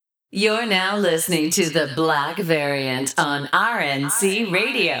You're now listening to the Black Variant on RNC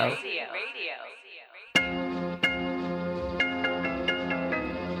Radio.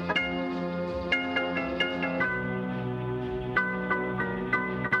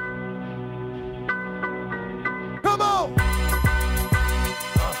 Come on!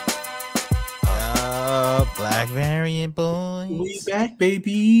 Black Variant boys. We back,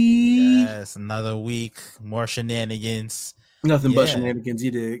 baby. Yes, another week, more shenanigans. Nothing but shenanigans,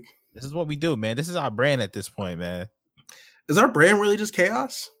 you dig? This is what we do, man. This is our brand at this point, man. Is our brand really just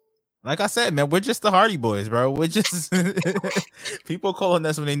chaos? Like I said, man, we're just the Hardy Boys, bro. We're just people calling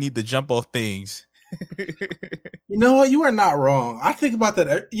us when they need to jump off things. You know what? You are not wrong. I think about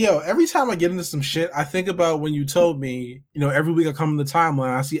that. Every time I get into some shit, I think about when you told me, every week I come in the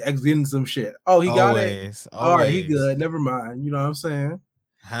timeline, I see X getting some shit. Oh, he got it. All right, he good. Never mind. You know what I'm saying?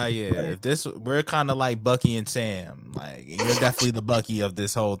 Hell yeah. If we're kind of like Bucky and Sam. Like, you're definitely the Bucky of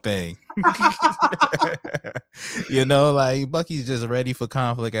this whole thing. Like Bucky's just ready for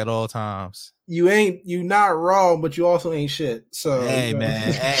conflict at all times. You not wrong, but you also ain't shit. So hey,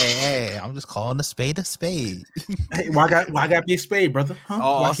 man, hey, I'm just calling a spade a spade. Hey, why gotta be a spade, brother? Huh?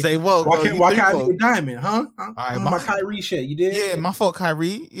 Oh, I'll say, well, why can't I be a diamond, huh? All right, my Kyrie shit, you did? Yeah, my fault,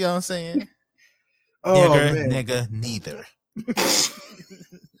 Kyrie. You know what I'm saying? Nigga, neither.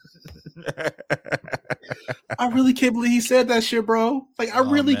 I really can't believe he said that shit, bro. Like, I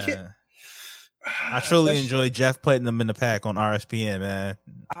really can't. I truly enjoy Jeff putting them in the pack on RSPN, man.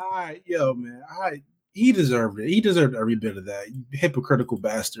 He deserved it. He deserved every bit of that. You hypocritical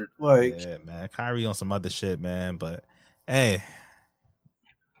bastard. Like, yeah, man. Kyrie on some other shit, man. But hey,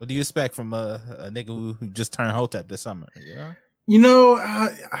 what do you expect from a nigga who just turned Hotep this summer? Yeah,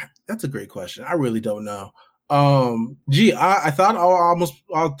 that's a great question. I really don't know. I thought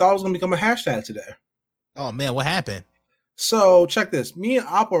I thought I was gonna become a hashtag today. Oh man, what happened? So check this. Me and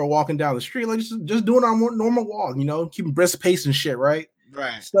Appa are walking down the street, like just doing our normal walk, keeping brisk pace and shit, right?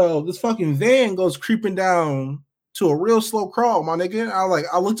 Right. So this fucking van goes creeping down to a real slow crawl, my nigga.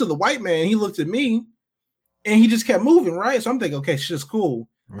 I looked at the white man, he looked at me, and he just kept moving, right? So I'm thinking, okay, shit's cool.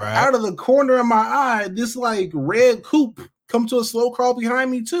 Right. Out of the corner of my eye, this like red coupe come to a slow crawl behind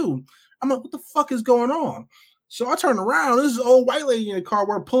me too. I'm like, what the fuck is going on? So I turn around. This is an old white lady in the car.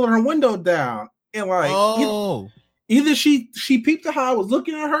 We're pulling her window down, and like, either she peeped at how I was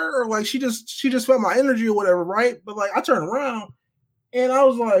looking at her, or like she just felt my energy or whatever, right? But like, I turned around, and I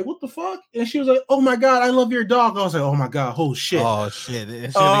was like, what the fuck? And she was like, oh my god, I love your dog. I was like, oh my god, oh shit. Oh shit,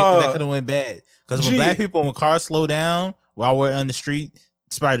 that could have went bad. Because when black people, when cars slow down while we're on the street,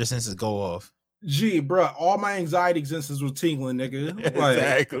 spider senses go off. Bro, all my anxiety senses was tingling, nigga. Like,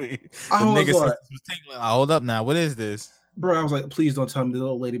 exactly. Was tingling. Hold up now. What is this? Bro, I was like, please don't tell me the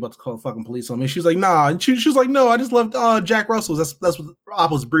old lady about to call the fucking police on me. She's like, nah. And she was like, no, I just loved Jack Russell's. That's what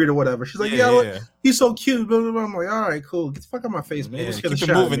Apple's breed or whatever. She's like, yeah. He's so cute. Blah, blah, blah. I'm like, all right, cool. Get the fuck out of my face, man. Yeah, keep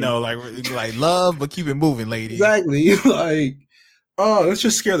it moving though, like love, but keep it moving, lady. Exactly. Like, let's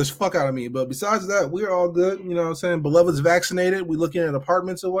just scare the fuck out of me. But besides that, we're all good. You know what I'm saying? Beloved's vaccinated. We're looking at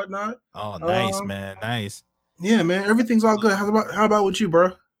apartments and whatnot. Oh, nice, man. Nice. Yeah, man. Everything's all good. How about with you,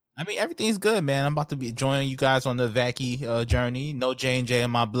 bro? I mean, everything's good, man. I'm about to be joining you guys on the Vacky journey. No J&J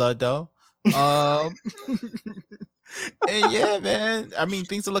in my blood, though. And yeah, man. I mean,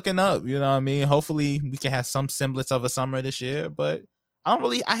 things are looking up. You know what I mean? Hopefully, we can have some semblance of a summer this year. But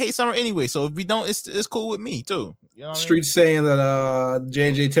I hate summer anyway. So if we don't, it's cool with me too. You know Street's saying that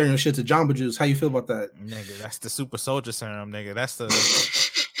J&J tearing shit to Jamba Juice. How you feel about that? Nigga, that's the super soldier serum, nigga. That's the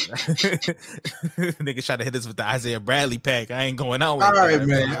nigga try to hit us with the Isaiah Bradley pack. I ain't going out with all right,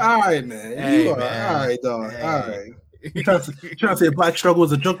 man. All right, man. Hey, all right, dog. Hey. All right. You trying to say black struggle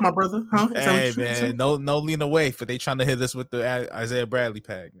is a joke, my brother? Huh? Hey, man. No lean away for they trying to hit us with the Isaiah Bradley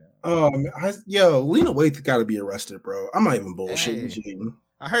pack. Lena Waithe got to be arrested, bro. I'm not even bullshitting. Hey.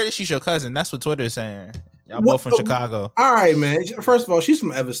 I heard that she's your cousin. That's what Twitter is saying. Y'all both from Chicago. All right, man. First of all, she's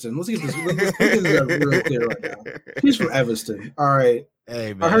from Evanston. Let's get this real clear right now. She's from Evanston. All right.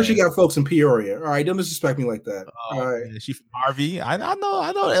 Hey, man. I heard she got folks in Peoria. All right, don't disrespect me like that. All right. Man, she from Harvey. I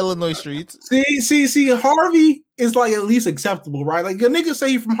know Illinois streets. See, Harvey is like at least acceptable, right? Like a nigga say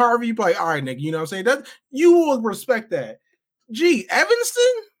you from Harvey, you be like, all right, nigga, you know what I'm saying? That you will respect that. Gee,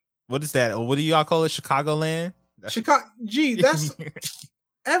 Evanston? What is that? What do y'all call it? Chicagoland? Chicago. Gee, that's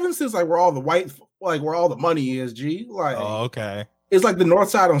Evanston's like where all the money is. G. Like, oh, okay. It's like the North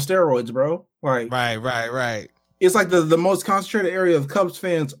Side on steroids, bro. Like, right. It's like the most concentrated area of Cubs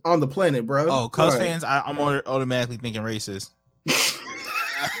fans on the planet, bro. Oh, Cubs fans, I'm automatically thinking racist.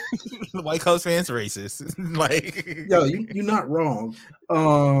 White Cubs fans racist. Like, yo, you're not wrong.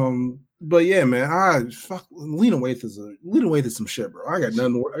 But yeah, man, Lena Waithe is some shit, bro. I got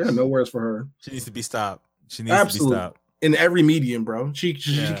no words for her. She needs to be stopped. She needs Absolutely. to be stopped. In every medium, bro. She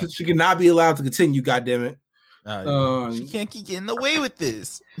cannot be allowed to continue, goddammit. She can't keep getting away with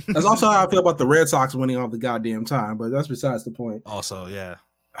this. That's also how I feel about the Red Sox winning all the goddamn time, but that's besides the point. Also, yeah.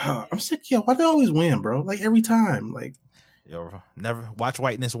 I'm sick, why they always win, bro? Like every time. Like never watch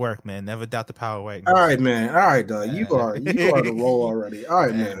whiteness work, man. Never doubt the power of whiteness. All right, man. All right, dog. You are the roll already. All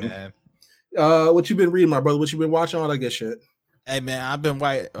right, man. What you been reading, my brother? What you been watching? All that good shit. Hey, man, I've been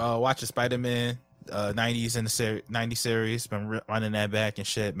watching Spider-Man 90s in the 90 series. Been running that back and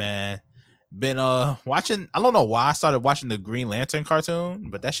shit, man. Been watching. I don't know why I started watching the Green Lantern cartoon,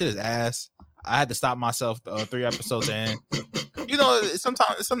 but that shit is ass. I had to stop myself 3 episodes in. You know, some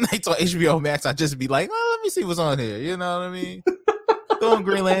nights on HBO Max, I just be like, oh, let me see what's on here. You know what I mean? Throwing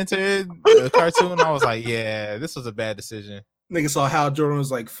Green Lantern cartoon, I was like, yeah, this was a bad decision. Nigga saw Hal Jordan was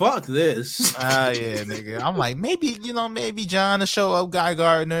like, fuck this. Yeah, nigga. I'm like, maybe John to show up, Guy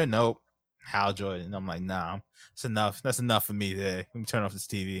Gardner. Nope. Hal Jordan. I'm like, nah, it's enough. That's enough for me there. Let me turn off this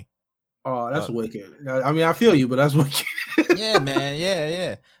TV. Oh, that's wicked. I mean, I feel you, but that's wicked. Yeah, man.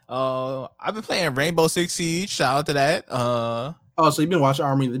 Yeah. I've been playing Rainbow Six Siege. Shout out to that. Oh, so you've been watching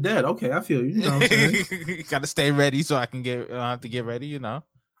Army of the Dead? Okay, I feel you. You know what I'm saying? Got to stay ready so I can have to get ready. You know.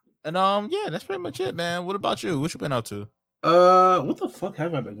 And yeah, that's pretty much it, man. What about you? What you been up to? What the fuck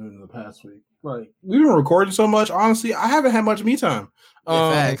have I been doing in the past week? Like, we've been recording so much. Honestly, I haven't had much me time.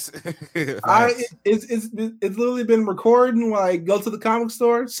 Facts. It's literally been recording. Like, go to the comic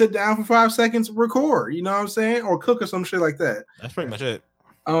store, sit down for 5 seconds, record. You know what I'm saying? Or cook or some shit like that. That's pretty much it.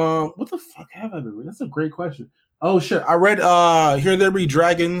 What the fuck have I been reading? That's a great question. Oh shit, I read Here There Be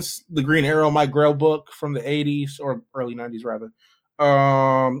Dragons, the Green Arrow Mike Grell book from the 80s or early 90s rather.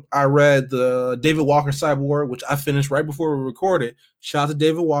 I read the David Walker Cyborg, which I finished right before we recorded. Shout out to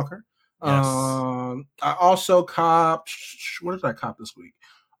David Walker. Yes. I also copped. What did I cop this week?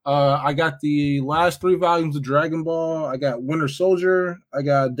 I got the last 3 volumes of Dragon Ball. I got Winter Soldier. I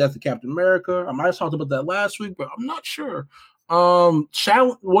got Death of Captain America. I might have talked about that last week, but I'm not sure.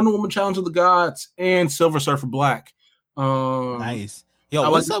 Wonder Woman Challenge of the Gods and Silver Surfer Black. Nice. Yo,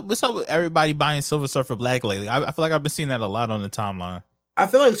 what's up with everybody buying Silver Surfer Black lately? I feel like I've been seeing that a lot on the timeline. I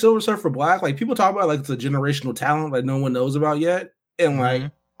feel like Silver Surfer Black, like people talk about like it's a generational talent that no one knows about yet. And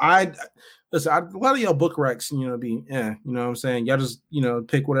like a lot of y'all book recs, you know what I'm saying? Y'all just,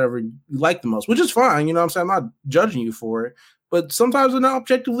 pick whatever you like the most, which is fine, you know what I'm saying? I'm not judging you for it, but sometimes they're not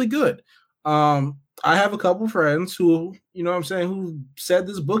objectively good. I have a couple friends who, you know what I'm saying, who said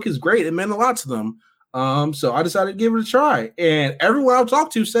this book is great. It meant a lot to them. So I decided to give it a try, and everyone I've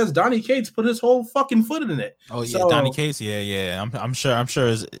talked to says Donny Cates put his whole fucking foot in it. Oh yeah, so, Donny Cates, yeah. I'm sure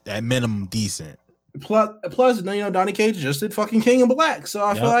is at minimum decent. Plus, Donny Cates just did fucking King in Black, so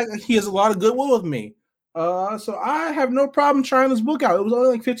I feel like he has a lot of goodwill with me. So I have no problem trying this book out. It was only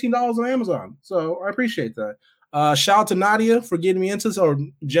like $15 on Amazon, so I appreciate that. Shout out to Nadia for getting me into this, or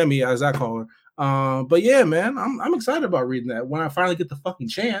Jemmy as I call her. But yeah, man, I'm excited about reading that when I finally get the fucking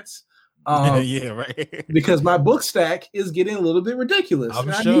chance. Yeah, right. Because my book stack is getting a little bit ridiculous. I'm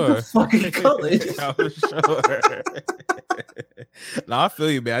I sure. need to fucking cut it. I'm sure. No, I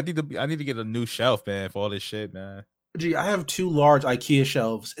feel you, man. I need to get a new shelf, man, for all this shit, man. Gee, I have 2 large IKEA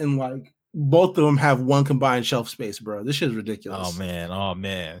shelves, and like both of them have one combined shelf space, bro. This shit is ridiculous. Oh man.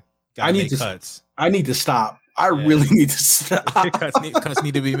 I need cuts. I need to stop. I really need to stop. Cuts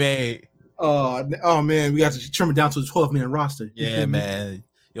need to be made. Oh man, we got to trim it down to a 12-man roster. Yeah, man.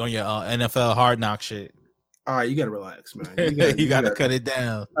 You're on your NFL hard knock shit. All right, you gotta relax, man. You gotta cut it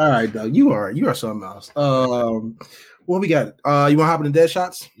down. All right, Doug. You are something else. What we got? You want to hop into dead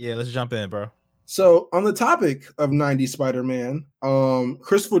shots? Yeah, let's jump in, bro. So on the topic of 90s Spider-Man,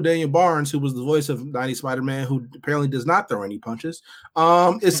 Christopher Daniel Barnes, who was the voice of 90s Spider-Man, who apparently does not throw any punches,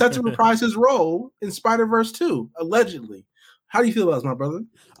 is set to reprise his role in Spider-Verse 2, allegedly. How do you feel about this, my brother?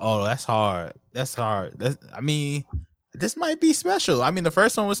 Oh, that's hard. This might be special. I mean, the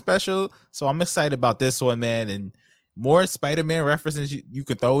first one was special, so I'm excited about this one, man. And more Spider-Man references you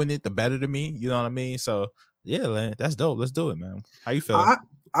could throw in it, the better to me. You know what I mean? So yeah, man, that's dope. Let's do it, man. How you feeling?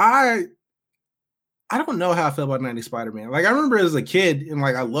 I don't know how I feel about 90s Spider-Man. Like I remember as a kid and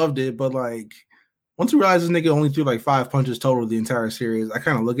like I loved it, but like once you realize this nigga only threw like 5 punches total the entire series, I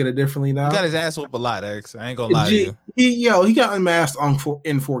kind of look at it differently now. He got his ass whooped a lot, X. I ain't gonna lie to you. He got unmasked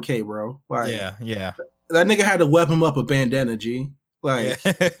in 4K, bro. Like, yeah. That nigga had to whip him up a bandana, G. Like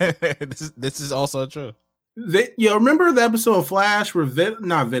this is also true. Remember the episode of Flash where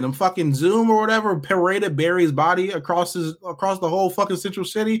not Venom, fucking Zoom or whatever paraded Barry's body across the whole fucking Central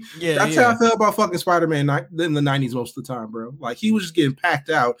City? Yeah, That's how I felt about fucking Spider-Man in the 90s most of the time, bro. Like he was just getting packed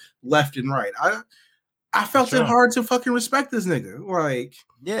out left and right. I felt it hard to fucking respect this nigga. Like,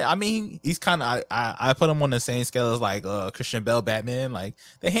 yeah, I mean, he's kind of I put him on the same scale as like Christian Bale Batman. Like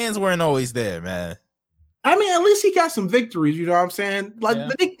the hands weren't always there, man. I mean, at least he got some victories. You know what I'm saying? Like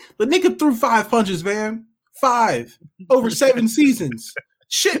the nigga threw 5 punches, man. 5 over 7 seasons.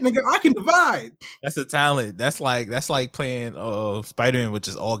 Shit, nigga, I can divide. That's a talent. That's like playing Spider-Man, which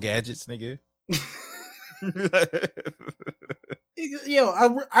is all gadgets, nigga.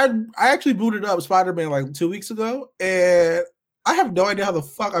 I actually booted up Spider-Man like 2 weeks ago, and I have no idea how the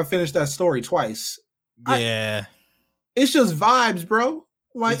fuck I finished that story twice. Yeah, it's just vibes, bro.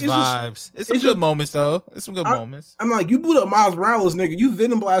 Like it's vibes. It's some good moments though. It's some good moments. I'm like, you boot up Miles Morales, nigga. You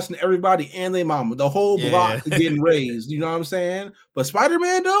venom blasting everybody and their mama. The whole block is getting raised. You know what I'm saying? But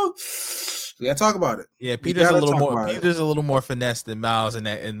Spider-Man though, we gotta talk about it. Yeah, Peter's a little more finesse than Miles in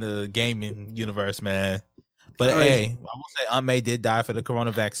the gaming universe, man. But hey, I will say Aunt May did die for the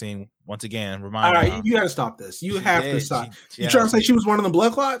corona vaccine once again. All right, you gotta stop this. You have to stop. You trying to say she was one of the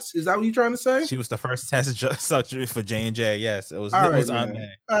blood clots? Is that what you trying to say? She was the first test subject for J&J. Yes, it was Aunt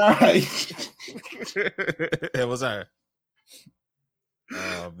May. All right. It was her.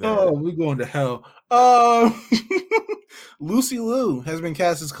 Oh, we're going to hell. Lucy Liu has been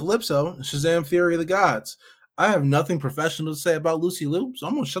cast as Calypso in Shazam Fury of the Gods. I have nothing professional to say about Lucy Liu, so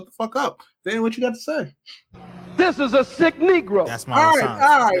I'm gonna shut the fuck up. Then what you got to say? This is a sick Negro. That's my response.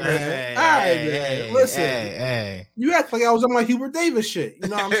 All right, man. Man. Listen, you act like I was on my Hubert Davis shit. You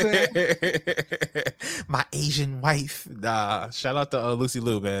know what I'm saying? My Asian wife. Shout out to Lucy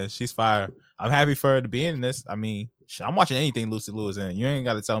Liu, man. She's fire. I'm happy for her to be in this. I mean, I'm watching anything Lucy Liu is in. You ain't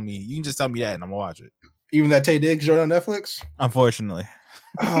got to tell me. You can just tell me that, and I'm gonna watch it. Even that Tay Diggs joint on Netflix. Unfortunately.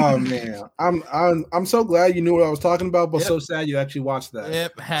 Oh man, I'm so glad you knew what I was talking about, but so sad you actually watched that.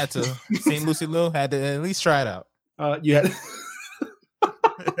 Yep, had to. Seen Lucy Liu, had to at least try it out. You had.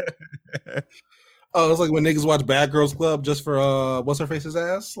 Oh, it's like when niggas watch Bad Girls Club just for what's her face's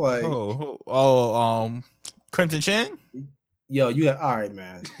ass, like Crimson Chin. Yo, you got all right,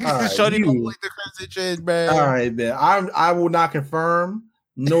 man. All right, Shorty don't like the Crimson Chin, man. All right, man. I will not confirm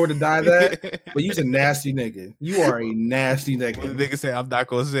nor deny that, but you's a nasty nigga. You are a nasty nigga. Well, the nigga say I'm not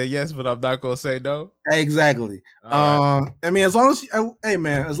gonna say yes, but I'm not gonna say no. Exactly. Right. I mean, as long as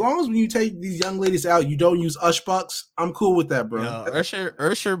as long as when you take these young ladies out, you don't use Ush bucks, I'm cool with that, bro. Yo,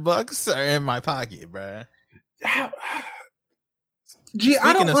 Usher bucks are in my pocket, bro. Gee,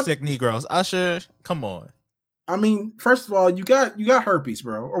 Speaking of sick Negroes, Usher, come on. I mean, first of all, you got herpes,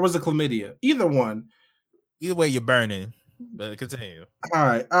 bro, or was it chlamydia? Either one. Either way, you're burning. But continue. All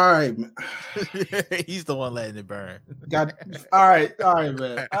right. He's the one letting it burn. All right,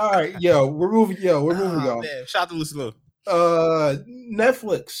 man. All right, we're moving on. Man. Shout out to Lucy Liu.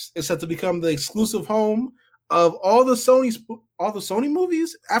 Netflix is set to become the exclusive home of all the Sony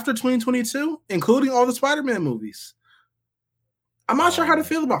movies after 2022, including all the Spider-Man movies. I'm not sure how to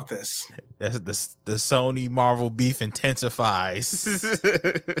feel about this. That's the Sony Marvel beef intensifies.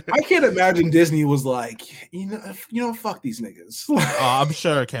 I can't imagine Disney was like, fuck these niggas. I'm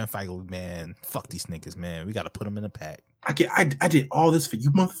sure Ken Feige, man, fuck these niggas, man. We got to put them in a pack. I did all this for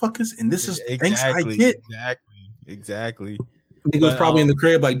you motherfuckers, and this is thanks I get. Exactly. He was probably in the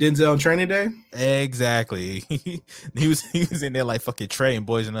crib like Denzel on Training Day. Exactly. he was in there like fucking Trey and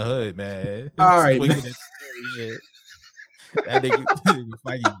Boys in the Hood, man. All right, man. That nigga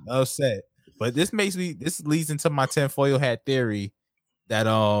fucking upset. But this leads into my tinfoil hat theory that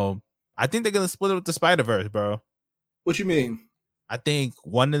I think they're gonna split it with the Spider-Verse, bro. What you mean? I think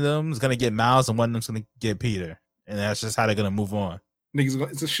one of them is gonna get Miles and one of them's gonna get Peter, and that's just how they're gonna move on.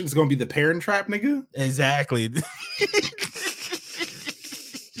 Niggas, it's gonna be the Parent Trap, nigga. Exactly.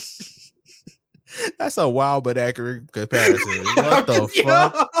 That's a wild but accurate comparison. What the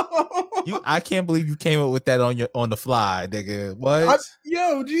fuck? I can't believe you came up with that on the fly, nigga. What?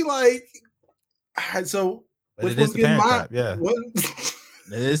 So which one's getting my? Yeah,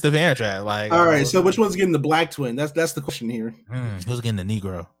 it is the Parent Trap. Like, all right. So which one's getting the black twin? That's the question here. Who's getting the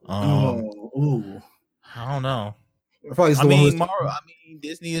Negro? I don't know. I mean,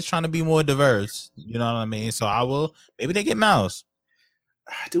 Disney is trying to be more diverse. You know what I mean? So maybe they get Mouse.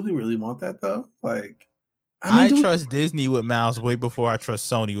 Do we really want that though? Like, I trust Disney with Miles way before I trust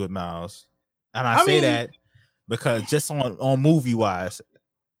Sony with Miles, and I say that because just on movie wise.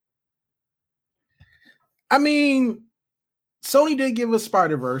 I mean, Sony did give us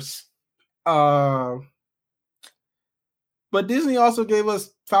Spider-Verse. But Disney also gave us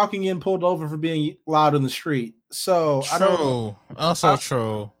Falcon getting pulled over for being loud in the street. So True.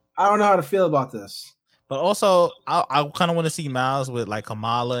 True. I don't know how to feel about this. But also, I kind of want to see Miles with like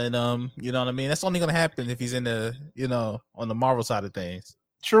Kamala and you know what I mean? That's only gonna happen if he's in the, on the Marvel side of things.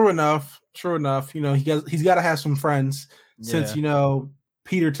 True enough. You know, he's got to have some friends since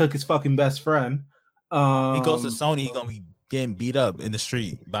Peter took his fucking best friend. He goes to Sony, he's gonna be getting beat up in the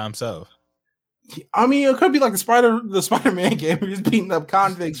street by himself. I mean, it could be like the Spider-Man game where he's beating up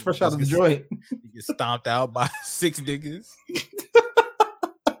convicts fresh out of the joint. He gets stomped out by 6 niggas.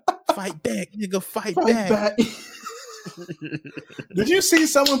 Fight back, nigga! Fight back. Did you see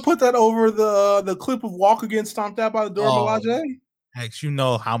someone put that over the clip of Walker getting stomped out by the Dora Milaje? Heck, you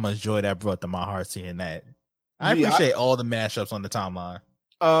know how much joy that brought to my heart seeing that. I appreciate all the mashups on the timeline.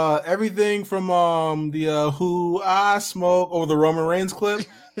 Everything from the Who I Smoke over the Roman Reigns clip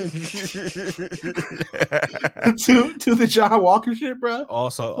to the John Walker shit, bro.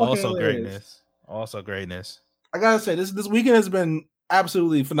 Also greatness. Also greatness. I gotta say, this weekend has been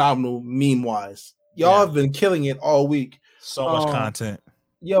absolutely phenomenal meme wise. Y'all have been killing it all week. So much content.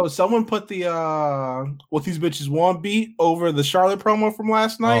 Yo, someone put the What These Bitches Want beat over the Charlotte promo from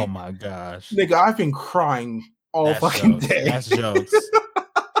last night. Oh my gosh. Nigga, I've been crying all fucking day. That's jokes.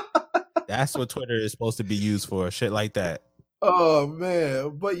 That's what Twitter is supposed to be used for. Shit like that. Oh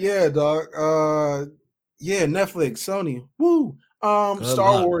man. But yeah, dog. Yeah, Netflix, Sony. Woo.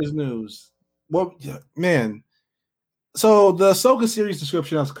 Star Wars news. Well, man. So the Ahsoka series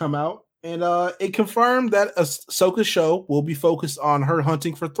description has come out, and it confirmed that Ahsoka's show will be focused on her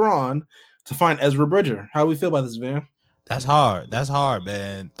hunting for Thrawn to find Ezra Bridger. How do we feel about this, Van? That's hard. That's hard,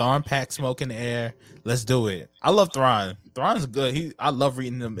 man. Thrawn pack smoke in the air. Let's do it. I love Thrawn. Thrawn's good. I love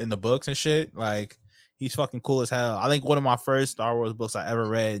reading them in the books and shit. Like, he's fucking cool as hell. I think one of my first Star Wars books I ever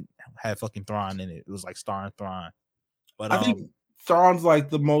read had fucking Thrawn in it. It was like starring Thrawn. But I think Thrawn's like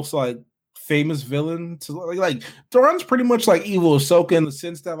the most like famous villain to like Thrawn's pretty much like evil Ahsoka in the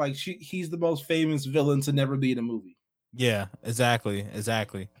sense that like he's the most famous villain to never be in a movie. Yeah, exactly.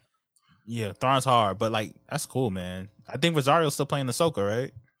 Yeah, Thrawn's hard, but like that's cool, man. I think Rosario's still playing Ahsoka,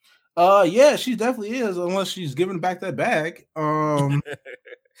 right? Yeah, she definitely is, unless she's giving back that bag.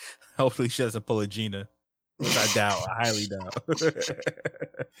 Hopefully she doesn't pull a Gina. Which I doubt. I highly doubt.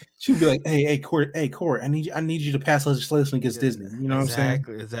 She'd be like, hey, Court, I need you to pass legislation against Disney. You know what I'm saying?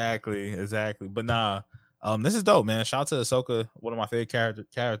 Exactly. But nah, this is dope, man. Shout out to Ahsoka, one of my favorite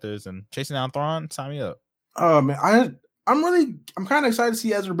characters, and chasing down Thrawn. Sign me up. Oh man, I'm kind of excited to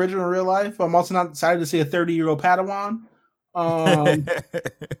see Ezra Bridger in real life. I'm also not excited to see a 30-year-old Padawan.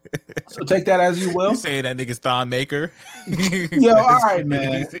 So take that as you will. You saying that nigga's Thrawn Maker? Yo, all right,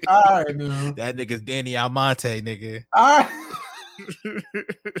 man. That nigga's Danny Almonte, nigga. All right.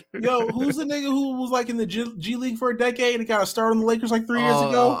 Yo, who's the nigga who was like in the G League for a decade and got a start on the Lakers like 3 years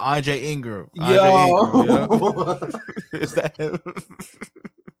ago? Andre Ingram. Yo. Is that him?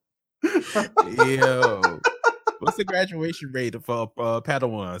 Yo. What's the graduation rate for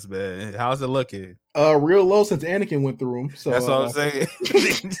Padawans, man? How's it looking? Real low since Anakin went through them. So that's what I'm saying.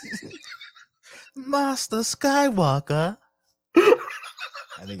 Master Skywalker.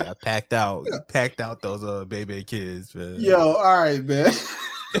 I think I packed out those baby kids, man. Yo, all right, man.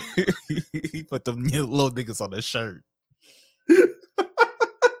 He put them little niggas on the shirt.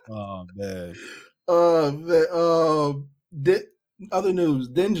 Oh man. Other news,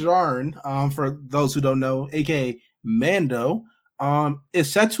 Din Djarin, for those who don't know, aka Mando,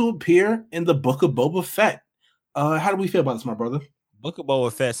 is set to appear in the Book of Boba Fett. How do we feel about this, my brother? Book of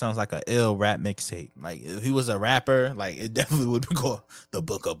Boba Fett sounds like an ill rap mixtape. Like if he was a rapper, like it definitely would be called the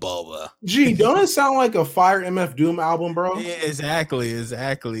Book of Boba. Gee, don't it sound like a Fire MF Doom album, bro? Yeah, exactly.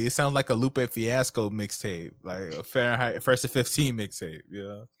 It sounds like a Lupe Fiasco mixtape, like a Fahrenheit First to 15 mixtape.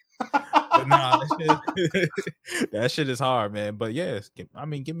 Yeah. But nah, that shit is hard, man. But yes,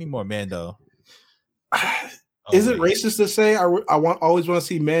 give me more Mando. Is it racist to say I always want to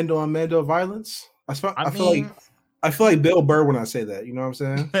see Mando on Mando violence? I feel like Bill Burr when I say that. You know what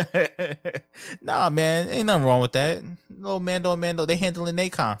I'm saying? Nah, man, ain't nothing wrong with that. No Mando, they handling their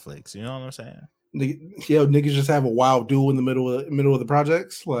conflicts. You know what I'm saying? Niggas just have a wild duel in the middle of the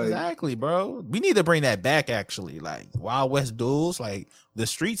projects. Like exactly, bro. We need to bring that back. Actually, like Wild West duels. Like the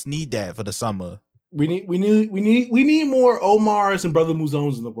streets need that for the summer. We need more Omars and Brother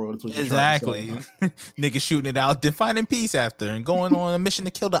Muzones in the world. Exactly. Niggas shooting it out, then finding peace after, and going on a mission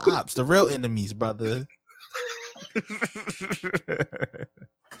to kill the ops, the real enemies, brother.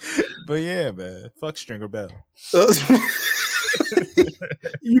 But yeah, man. Fuck Stringer Bell.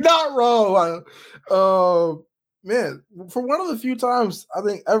 You're not wrong. Man, for one of the few times I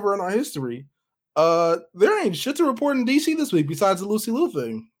think ever in our history, There ain't shit to report in DC this week besides the Lucy Liu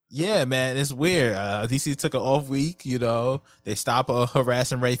thing. Yeah, man, it's weird. DC took an off week. They stopped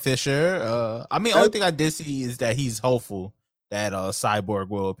harassing Ray Fisher. Only thing I did see is that he's hopeful that Cyborg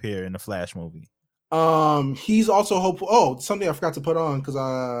will appear in the Flash movie. He's also hopeful. Oh, something I forgot to put on because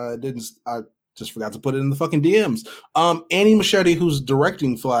I just forgot to put it in the fucking DMs. Annie Machete, who's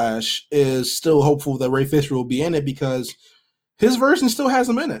directing Flash, is still hopeful that Ray Fisher will be in it because his version still has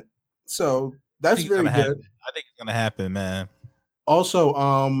him in it. So that's very good. I think it's gonna happen, man. Also,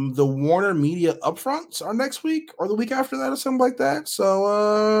 the Warner Media upfronts are next week or the week after that or something like that.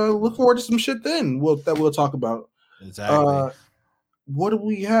 So look forward to some shit then. We'll talk about. Exactly. What do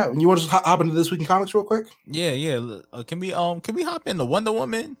we have? You want to just hop into this week in comics real quick? Yeah. Can we hop into Wonder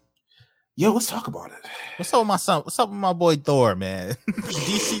Woman? Yo, let's talk about it. What's up with my son? What's up with my boy Thor, man?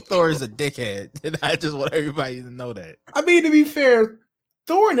 DC Thor is a dickhead, and I just want everybody to know that. I mean, to be fair,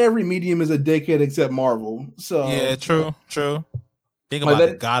 Thor in every medium is a dickhead except Marvel. So yeah, true. Think about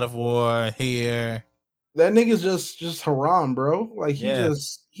the God of War here. That nigga's just haram, bro. Like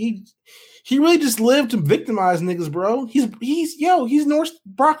he really just lived to victimize niggas, bro. He's North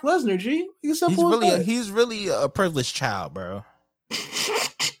Brock Lesnar, G. He's really a privileged child, bro.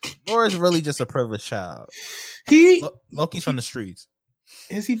 Thor is really just a privileged child. Loki's from the streets.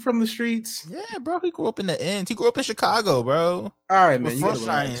 Is he from the streets? Yeah, bro. He grew up in the ends. He grew up in Chicago, bro. All right, man. Front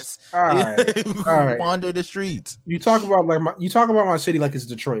Giants. All right. Wander the streets. You talk about my city like it's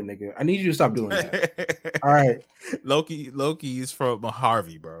Detroit, nigga. I need you to stop doing that. All right. Loki is from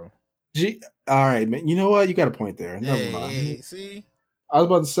Harvey, bro. All right, man. You know what? You got a point there. Never mind. Hey, see? I was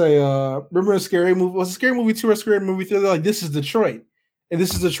about to say, remember a scary movie? Was it Scary Movie 2 or Scary Movie 3? They're like, this is Detroit. And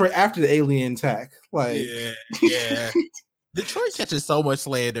this is Detroit after the alien attack. Like, yeah. Detroit catches so much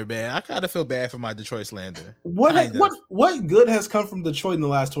slander, man. I kind of feel bad for my Detroit slander. What good has come from Detroit in the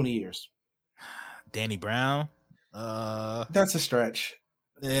last 20 years? Danny Brown. That's a stretch.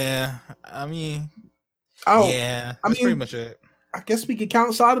 Yeah, I mean, that's pretty much it. I guess we could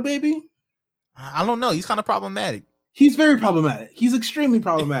count Sada Baby. I don't know. He's kind of problematic. He's very problematic. He's extremely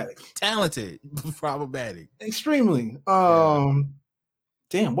problematic. Talented, problematic. Extremely.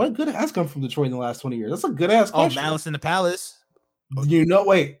 Damn, what good has come from Detroit in the last 20 years? That's a good ass question. Oh, Malice in the Palace.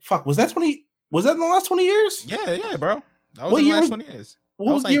 Wait, fuck. Was that in the last 20 years? Yeah, bro. That was in the last 20 years.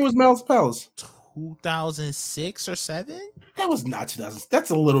 What year was Malice in the Palace? 2006 or 7? That was not 2000.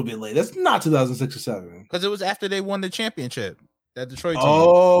 That's a little bit late. That's not 2006 or 7. Because it was after they won the championship. That Detroit team.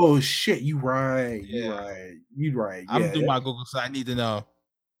 Oh shit, you right. You right. I'm doing my Google, so I need to know.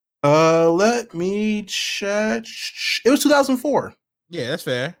 Let me check. It was 2004. Yeah, that's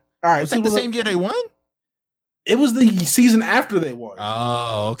fair. All right. Was that the same year they won? It was the season after they won.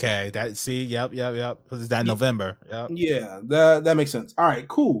 Oh, okay. Yep. Because it's that November. Yep. Yeah, that makes sense. All right,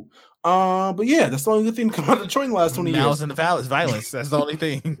 cool. But yeah, that's the only good thing to come out of Detroit in the last 20 years. Malice in the Palace, violence. That's the only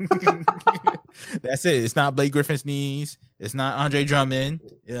thing. That's it. It's not Blake Griffin's knees. It's not Andre Drummond.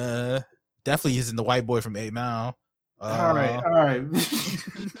 Definitely isn't the white boy from 8 Mile. All right.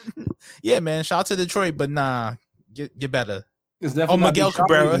 Yeah, man. Shout out to Detroit, but nah, get better. It's definitely Miguel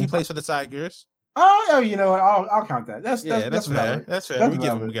Cabrera. He plays for the Tigers. Oh, you know what? I'll count that. That's fair. That's fair. We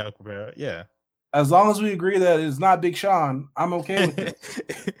give him Miguel Cabrera. Yeah. As long as we agree that it's not Big Sean, I'm okay with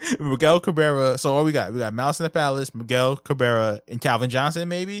it. Miguel Cabrera. So what we got? We got Mouse in the Palace, Miguel Cabrera, and Calvin Johnson.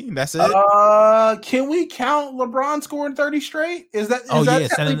 Maybe that's it. Can we count LeBron scoring 30 straight? Is that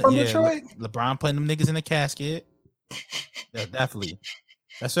from Detroit? LeBron putting them niggas in the casket. Yeah, definitely.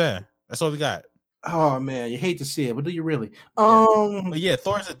 That's fair. That's all we got. Oh man, you hate to see it, but do you really? But yeah,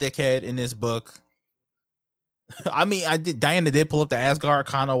 Thor's a dickhead in this book. I mean, Diana did pull up the Asgard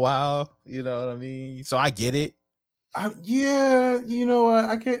kind of while, you know what I mean? So I get it. Yeah, you know what?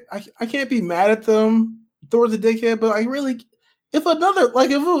 I can't be mad at them. Thor's a dickhead, but I really, if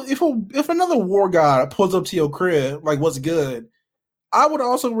another war god pulls up to your crib, like what's good, I would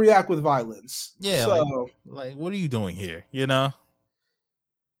also react with violence. Yeah, so, like what are you doing here? You know?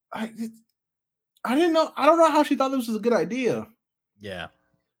 I didn't know. I don't know how she thought this was a good idea. Yeah.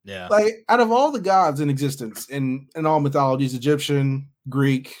 Like out of all the gods in existence in all mythologies, Egyptian,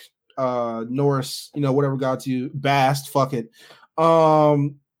 Greek, Norse, whatever gods you Bast, fuck it.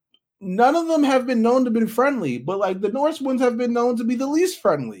 None of them have been known to be friendly, but like the Norse ones have been known to be the least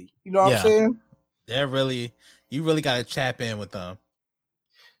friendly. You know what I'm saying? You really got to chap in with them.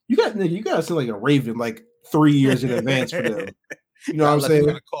 You got to sound like a raven, like 3 years in advance for them. You know what I'm saying?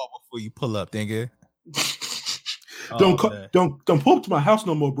 Call before you pull up, nigga. Don't pull up to my house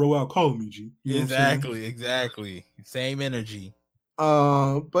no more, bro. I'll call me, G. Exactly. Same energy.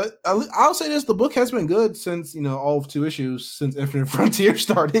 But I'll say this: the book has been good since all of 2 issues since Infinite Frontier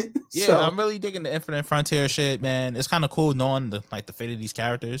started. Yeah, So, I'm really digging the Infinite Frontier shit, man. It's kind of cool knowing the fate of these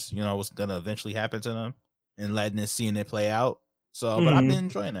characters. What's gonna eventually happen to them, and seeing it play out. So, but I've been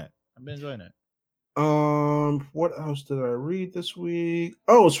enjoying that. What else did I read this week?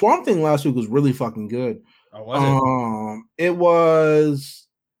 Oh, Swamp Thing last week was really fucking good. Oh, was it? It was.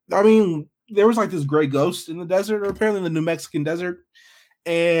 I mean, there was like this gray ghost in the desert, or apparently in the New Mexican desert,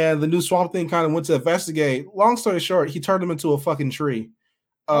 and the new Swamp Thing kind of went to investigate. Long story short, he turned him into a fucking tree.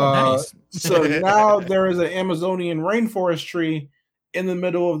 Nice. So now there is an Amazonian rainforest tree in the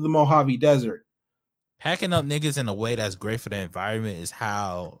middle of the Mojave Desert. Packing up niggas in a way that's great for the environment is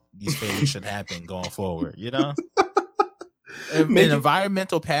how these things should happen going forward. An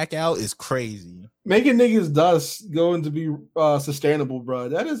environmental pack out is crazy. Making niggas dust going to be sustainable, bro.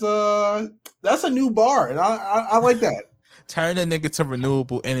 That's a new bar, and I like that. Turning a nigga to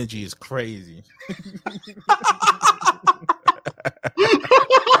renewable energy is crazy.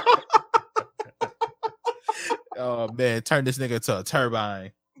 Oh man, turn this nigga to a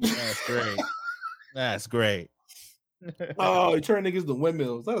turbine. That's great. Oh, you turn niggas to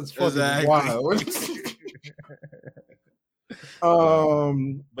windmills. That is fucking wild.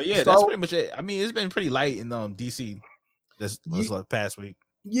 But yeah, that's pretty much it. I mean, it's been pretty light in DC this past week.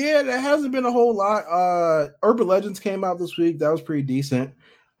 Yeah, there hasn't been a whole lot. Urban Legends came out this week. That was pretty decent.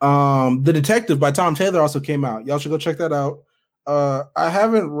 The Detective by Tom Taylor also came out. Y'all should go check that out. I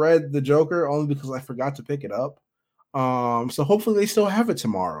haven't read The Joker only because I forgot to pick it up. So hopefully they still have it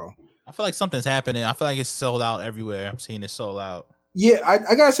tomorrow. I feel like something's happening. I feel like it's sold out everywhere. I'm seeing it sold out. Yeah,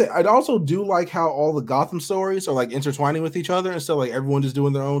 I gotta say, I also do like how all the Gotham stories are like intertwining with each other instead of like everyone just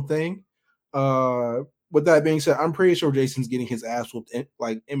doing their own thing. With that being said, I'm pretty sure Jason's getting his ass whooped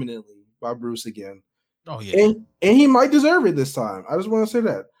like imminently by Bruce again. Oh yeah, and he might deserve it this time. I just want to say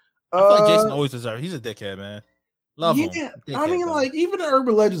that. I feel like Jason always deserves it. He's a dickhead, man. Love him. I mean, like even the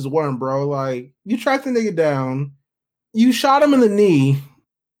Urban Legends one, bro. Like you tracked the nigga down, you shot him in the knee.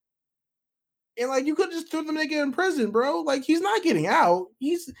 And like you could just throw the nigga in prison, bro. Like he's not getting out.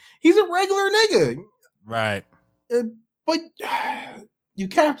 He's a regular nigga, right? But you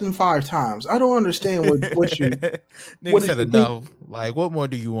capped him 5 times. I don't understand what you. Nigga said enough. Like, what more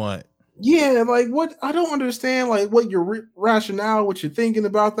do you want? Yeah, like what? I don't understand. Like what your rationale, what you're thinking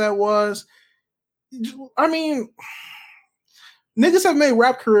about that was. I mean, niggas have made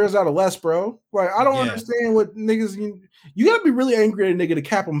rap careers out of less, bro. Like I don't understand what niggas. You gotta be really angry at a nigga to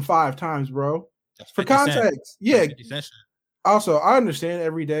cap him 5 times, bro. For context, yeah. Also, I understand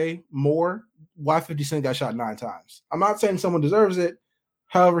every day more why 50 Cent got shot 9 times. I'm not saying someone deserves it.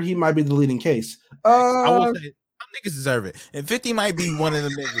 However, he might be the leading case. I will say some niggas deserve it, and 50 might be one of the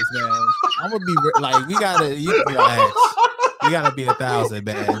niggas, man. I'm gonna be like, we gotta be 1,000,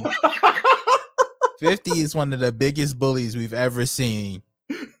 man. 50 is one of the biggest bullies we've ever seen.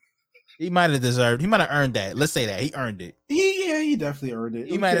 He might have earned that. Let's say that. He earned it. He definitely earned it.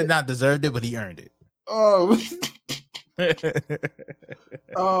 He might have not deserved it, but he earned it.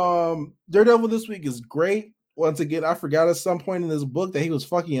 Daredevil this week is great. Once again, I forgot at some point in this book that he was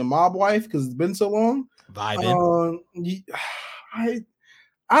fucking a mob wife because it's been so long. Vibing.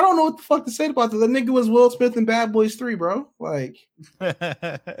 I don't know what the fuck to say about that. That nigga was Will Smith in Bad Boys 3, bro. Like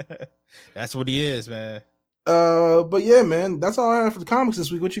that's what he is, man. But yeah, man, that's all I have for the comics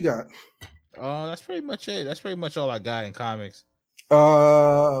this week. What you got? That's pretty much it. That's pretty much all I got in comics.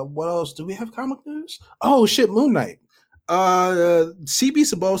 What else? Do we have comic news? Oh shit, Moon Knight. CB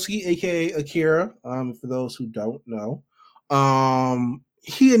Cebulski, aka Akira, for those who don't know,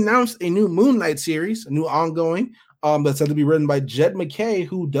 he announced a new Moon Knight series, a new ongoing, that's said to be written by Jed McKay,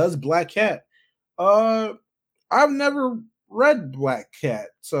 who does Black Cat. I've never read Black Cat.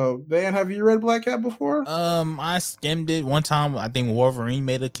 So, Van, have you read Black Cat before? I skimmed it one time. I think Wolverine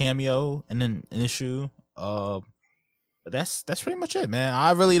made a cameo in an issue. But that's pretty much it, man.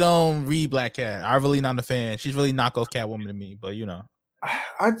 I really don't read Black Cat. I'm really not a fan. She's really knockoff Catwoman to me, but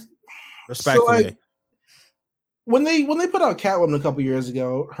respectfully. So like, when they put out Catwoman a couple years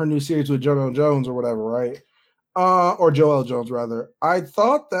ago, her new series with Jono Jones or whatever, right? Or Joel Jones rather. I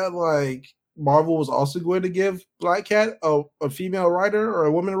thought that like Marvel was also going to give Black Cat a female writer or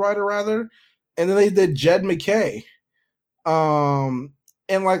a woman writer rather, and then they did Jed McKay.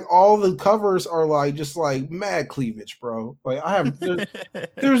 And like all the covers are like just like mad cleavage, bro. Like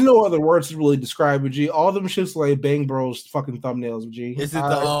there's no other words to really describe it, G. All of them shits like Bang Bros fucking thumbnails, G. Is it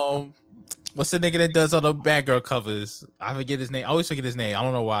what's the nigga that does all the Batgirl covers? I forget his name. I always forget his name. I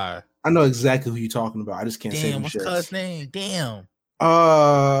don't know why. I know exactly who you're talking about. I just can't say what's his name? Damn.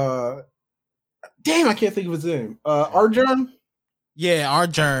 Damn, I can't think of his name. Arjun? Yeah, our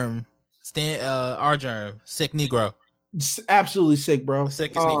germ. Our germ. Sick Negro. It's absolutely sick, bro.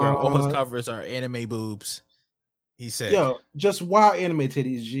 Sickest Negro. All his covers are anime boobs. He's sick. Yo, just wild anime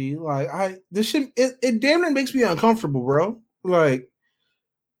titties, G. Like this shit, it damn near makes me uncomfortable, bro. Like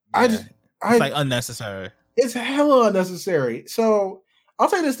it's like unnecessary. It's hella unnecessary. So I'll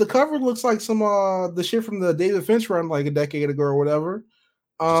say this: the cover looks like some the shit from the David Finch run like a decade ago or whatever.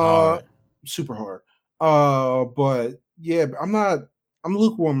 Super hard. But yeah, I'm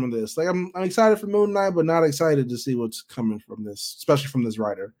lukewarm on this. Like I'm excited for Moon Knight, but not excited to see what's coming from this, especially from this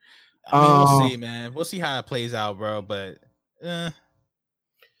writer. I mean, we'll see, man. We'll see how it plays out, bro. But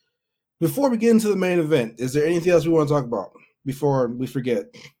before we get into the main event, is there anything else we want to talk about before we forget?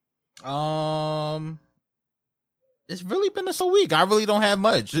 It's really been a slow week. I really don't have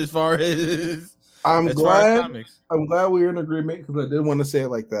much as far as I'm glad we're in agreement because I didn't want to say it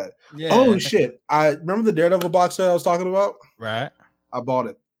like that. Yeah. Oh shit! I remember the Daredevil box set I was talking about. Right. I bought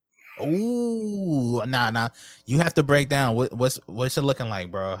it. Ooh, nah. You have to break down what's it looking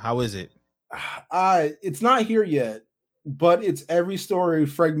like, bro. How is it? It's not here yet, but it's every story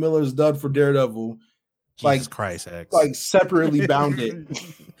Frank Miller's done for Daredevil. Jesus Christ, X. Like separately bounded.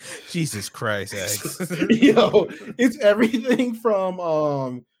 Jesus Christ, X. Yo, it's everything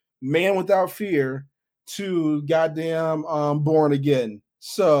from Man Without Fear to goddamn Born Again.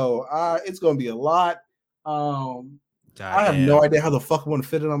 So it's gonna be a lot. I have no idea how the fuck I want to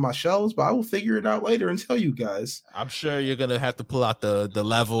fit it on my shelves, but I will figure it out later and tell you guys. I'm sure you're gonna have to pull out the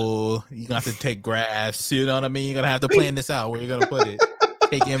level. You're gonna have to take graphs. You know what I mean? You're gonna have to plan this out where you're gonna put it.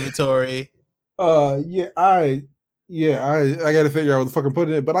 Take inventory. I got to figure out what the fuck I'm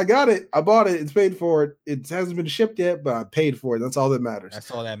putting it, but I got it. I bought it. It's paid for it. It hasn't been shipped yet, but I paid for it. That's all that matters.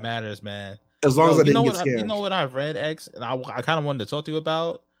 That's all that matters, man. As long as I didn't get scammed. You know what I've read, X, and I kind of wanted to talk to you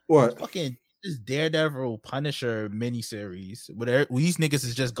about? What? Fucking this Daredevil Punisher miniseries where these niggas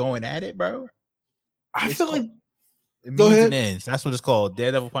is just going at it, bro. I feel like it means and ends. That's what it's called.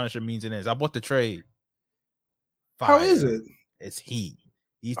 Daredevil Punisher means and ends. I bought the trade. Fire. How is it? It's heat.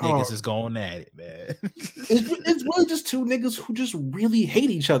 These niggas is going at it, man. it's really just two niggas who just really hate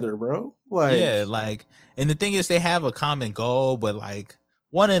each other, bro. Like, yeah, like, and the thing is, they have a common goal, but like,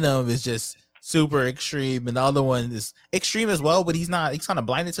 one of them is just super extreme, and the other one is extreme as well, but he's not. He's kind of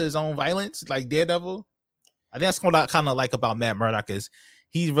blinded to his own violence, like Daredevil. I think that's what I kind of like about Matt Murdock is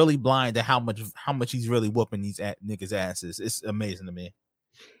he's really blind to how much he's really whooping these niggas' asses. It's amazing to me.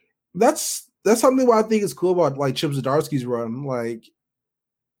 That's something what I think is cool about like Chip Zdarsky's run, like.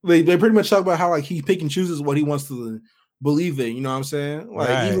 They pretty much talk about how like he pick and chooses what he wants to believe in. You know what I'm saying?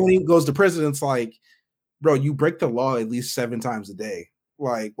 Like even when he goes to prison, it's like, bro, you break the law at least 7 times a day.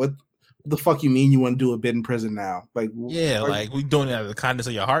 Like what the fuck you mean you want to do a bid in prison now? Like like we doing it out of the kindness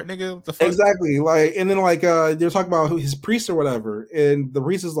of your heart, nigga. What the fuck? Exactly. Like and then like they're talking about his priest or whatever, and the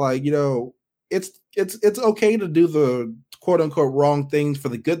priest is like, you know, it's okay to do the quote unquote wrong things for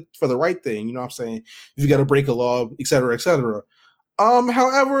the right thing. You know what I'm saying? If you got to break a law, et cetera, et cetera.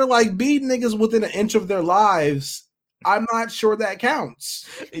 However, like beating niggas within an inch of their lives, I'm not sure that counts.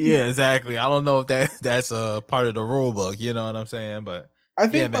 Yeah, exactly. I don't know if that's a part of the rule book. You know what I'm saying? But I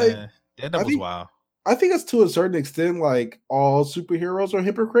think that was wild. I think it's to a certain extent like all superheroes are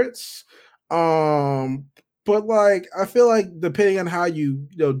hypocrites. But like I feel like depending on how you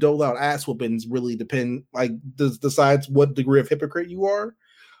dole out ass whoopings really decides what degree of hypocrite you are.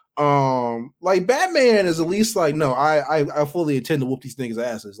 Like Batman is at least like, no, I fully intend to whoop these niggas'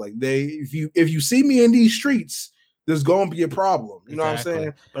 asses. Like if you see me in these streets, there's gonna be a problem. You know what I'm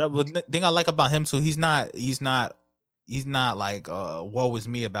saying? But the thing I like about him too, he's not like woe is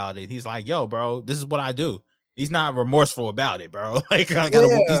me about it. He's like, yo, bro, this is what I do. He's not remorseful about it, bro. Like I gotta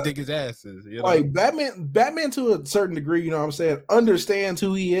whoop these niggas' asses. You know? Like Batman to a certain degree, you know what I'm saying, understands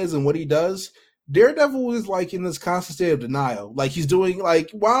who he is and what he does. Daredevil is like in this constant state of denial. Like he's doing like,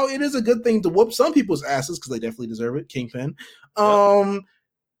 while it is a good thing to whoop some people's asses because they definitely deserve it, Kingpin. Some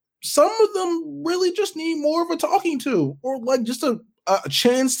of them really just need more of a talking to, or like just a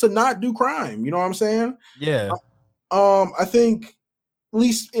chance to not do crime. You know what I'm saying? Yeah. I think at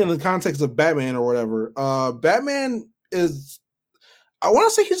least in the context of Batman or whatever, Batman is. I want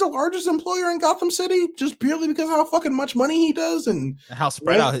to say he's the largest employer in Gotham City, just purely because of how fucking much money he does and how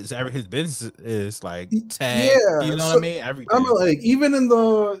spread out his business is. Like, tag, you know what I mean? Everything. I mean, like even in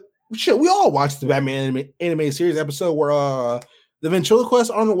the shit, we all watched the Batman anime series episode where the ventriloquist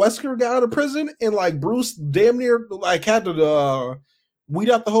Arnold Wesker got out of prison and like Bruce damn near like had to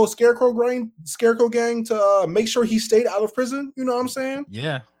weed out the whole Scarecrow gang to make sure he stayed out of prison. You know what I'm saying?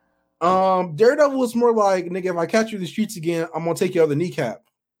 Yeah. Daredevil was more like, nigga, if I catch you in the streets again, I'm gonna take you out of the kneecap.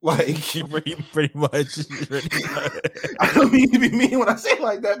 Like, pretty much. I don't mean to be mean when I say it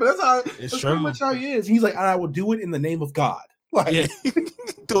like that, but that's true. pretty much how he is. He's like, I will do it in the name of God. Like, Yeah.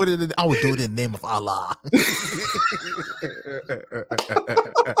 I would do it in the name of Allah.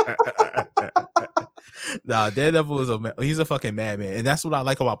 Nah, Daredevil he's a fucking madman, and that's what I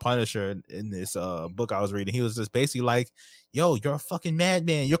like about Punisher in this book I was reading. He was just basically like, "Yo, you're a fucking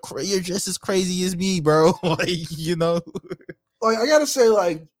madman. You're just as crazy as me, bro." Like, you know. Like, I gotta say,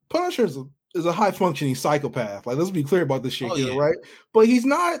 like, Punisher is a high functioning psychopath. Like, let's be clear about this shit here, right? But he's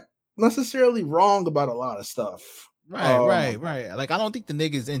not necessarily wrong about a lot of stuff. Right. Like, I don't think the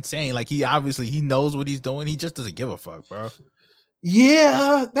nigga's insane. Like, he knows what he's doing. He just doesn't give a fuck, bro.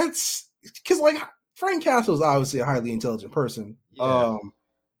 Yeah, that's because, like, Frank Castle is obviously a highly intelligent person. Yeah.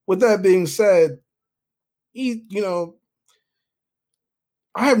 With that being said, he,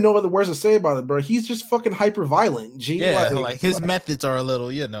 I have no other words to say about it, bro. He's just fucking hyper violent. Yeah, like his methods are a little,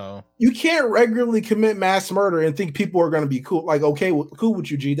 You can't regularly commit mass murder and think people are going to be cool, like cool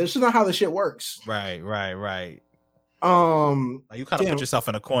with you, G. That's just not how this shit works. Right. Like, you kind of put yourself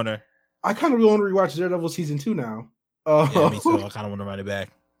in a corner. I kind of really want to rewatch Daredevil season 2 now. Yeah, me too. I kind of want to run it back.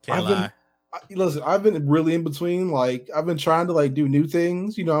 Can't lie. Listen, I've been really in between. Like, I've been trying to like do new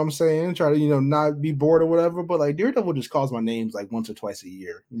things. You know what I'm saying? Try to not be bored or whatever. But like Daredevil just calls my names like once or twice a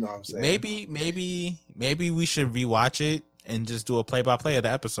year. You know what I'm saying? Maybe we should rewatch it and just do a play-by-play of the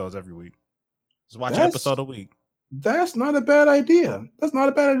episodes every week. Just watch an episode a week. That's not a bad idea. That's not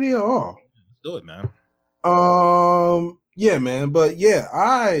a bad idea at all. Do it, man. Yeah, man. But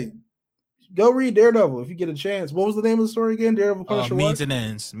yeah, go read Daredevil if you get a chance. What was the name of the story again? Daredevil Punisher Means and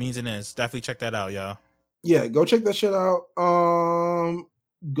Ends. Definitely check that out, y'all. Yeah, go check that shit out.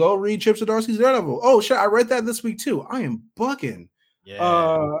 Go read Chip Zdarsky's Daredevil. Oh shit, I read that this week too. I am bucking.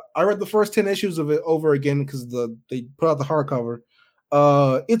 Yeah. I read the first 10 issues of it over again because they put out the hardcover.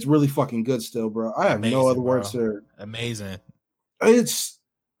 It's really fucking good still, bro. I have no other words there. Amazing.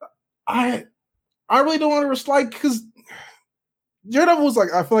 I really don't want to like because Daredevil was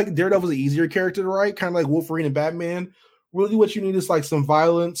like, I feel like Daredevil's an easier character to write, kind of like Wolverine and Batman. Really, what you need is like some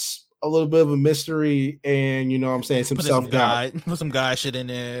violence, a little bit of a mystery, and you know what I'm saying, some self-doubt. Put some guy shit in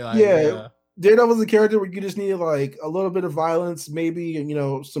there. Like, yeah. Daredevil's a character where you just need like a little bit of violence, maybe,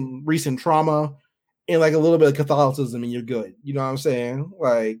 some recent trauma, and like a little bit of Catholicism, and you're good. You know what I'm saying?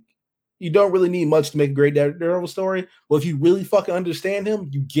 Like, you don't really need much to make a great Daredevil story. Well, if you really fucking understand him,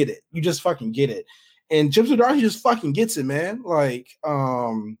 you get it. You just fucking get it. And Chip Zdarsky just fucking gets it, man. Like,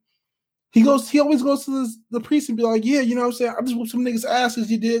 he always goes to the priest and be like, yeah, you know what I'm saying? I just whooped some niggas'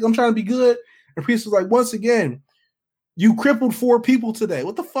 asses, you dig? I'm trying to be good. And the priest was like, once again, you crippled 4 people today.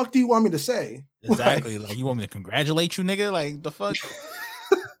 What the fuck do you want me to say? Exactly. Like you want me to congratulate you, nigga? Like, the fuck?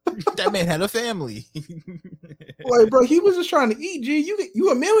 That man had a family. Like, bro, he was just trying to eat, G. You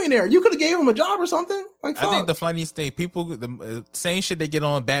a millionaire. You could have gave him a job or something. Like, fuck. I think the funniest thing, people, the same shit they get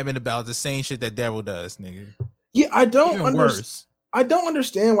on Batman about, the same shit that Daryl does, nigga. Yeah, I don't worse. I don't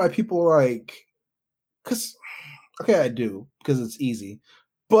understand why people like, because, okay, I do, because it's easy.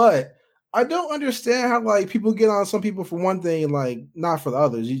 But I don't understand how, like, people get on some people for one thing and, like, not for the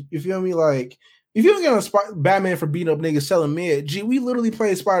others. You feel me? Like, if you don't get on Batman for beating up niggas selling mid, Gee, we literally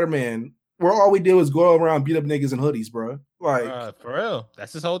played Spider-Man where all we did was go around beat up niggas in hoodies, bro. Like, for real.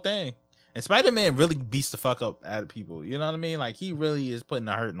 That's his whole thing. And Spider-Man really beats the fuck up out of people. You know what I mean? Like, he really is putting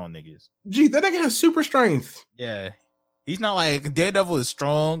the hurting on niggas. Gee, that nigga has super strength. Yeah. He's not like, Daredevil is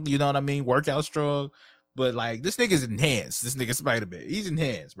strong, you know what I mean? Workout strong. But, like, this nigga's enhanced. This nigga Spider-Man. He's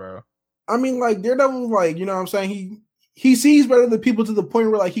enhanced, bro. I mean, like, Daredevil, like, you know what I'm saying? He sees better than people to the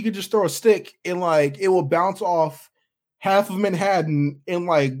point where, like, he could just throw a stick and, like, it will bounce off half of Manhattan and,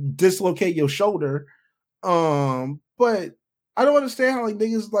 like, dislocate your shoulder. But I don't understand how, like,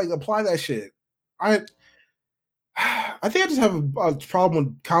 niggas, like, apply that shit. I think I just have a problem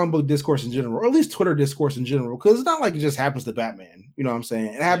with comic book discourse in general, or at least Twitter discourse in general, because it's not like it just happens to Batman. You know what I'm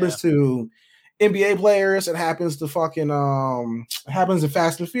saying? It happens to NBA players. It happens to fucking it happens in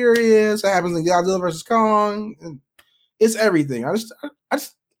Fast and Furious. It happens in Godzilla vs. Kong. It's everything.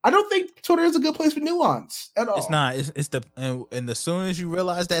 I don't think Twitter is a good place for nuance at all. It's not. It's the and as soon as you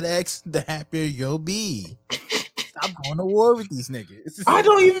realize that X, the happier you'll be. Stop going to war with these niggas. I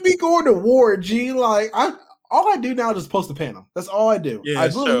don't even be going to war, G. Like, all I do now is post a panel. That's all I do. Yeah,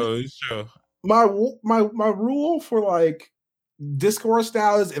 it's true. My rule for like Discord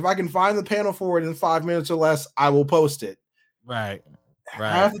style is if I can find the panel for it in 5 minutes or less, I will post it. Right.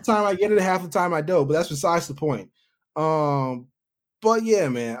 Half the time I get it, half the time I don't. But that's besides the point. But yeah,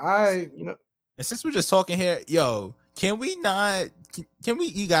 man, and since we're just talking here, yo, can we not can we?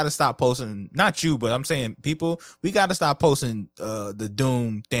 You gotta stop posting. Not you, but I'm saying people. We gotta stop posting the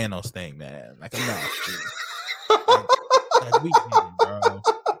Doom Thanos thing, man. Like enough, dude. Like we get it, bro.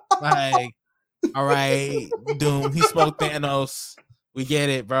 Like, all right, Doom. He spoke Thanos. We get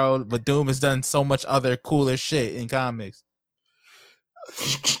it, bro. But Doom has done so much other cooler shit in comics.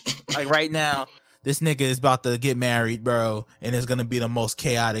 Like right now, this nigga is about to get married, bro, and it's gonna be the most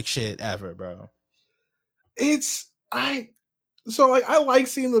chaotic shit ever, bro. I like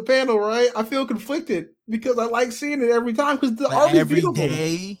seeing the panel, right? I feel conflicted because I like seeing it every time because the art is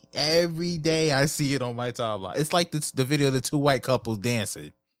beautiful. Every day I see it on my timeline. It's like the video of the two white couples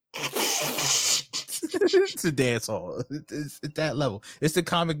dancing. It's a dance hall. It's at that level. It's the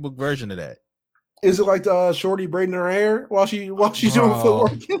comic book version of that. Is it like the shorty braiding her hair while she's doing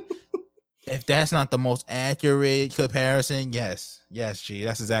footwork? If that's not the most accurate comparison, yes, G,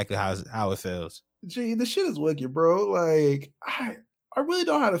 that's exactly how it feels. Gee, this shit is wicked, bro. Like, I really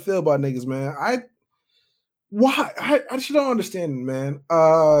don't know how to feel about niggas, man. I just don't understand it, man.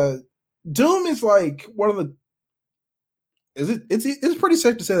 Doom is like one of the. It's pretty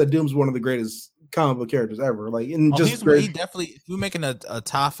safe to say that Doom's one of the greatest comic book characters ever. Like, he definitely. If you're making a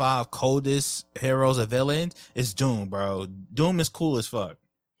top 5 coldest heroes or villains, it's Doom, bro. Doom is cool as fuck.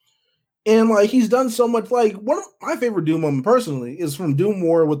 And like he's done so much. Like one of my favorite Doom moment personally is from Doom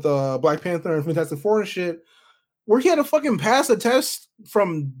War with Black Panther and Fantastic Four and shit, where he had to fucking pass a test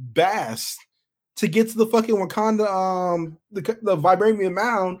from Bass to get to the fucking Wakanda, the vibranium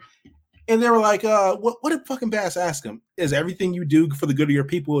mound, and they were like, "What did fucking Bass ask him? Is everything you do for the good of your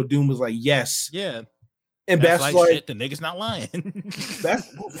people?" Doom was like, "Yes." Yeah. And Bass was like, shit, "The nigga's not lying."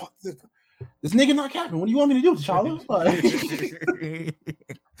 This nigga not capping. What do you want me to do, T'Challa?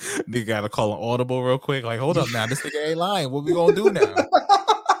 Nigga gotta call an audible real quick. Like, hold up now, this nigga ain't lying. What we gonna do now?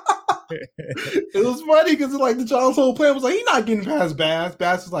 It was funny because like the T'Challa's whole plan was like he not getting past Bass.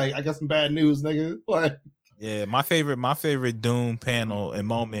 Bass is like, I got some bad news, nigga. Like, yeah, my favorite Doom panel and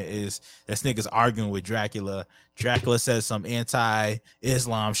moment is this nigga's arguing with Dracula. Dracula says some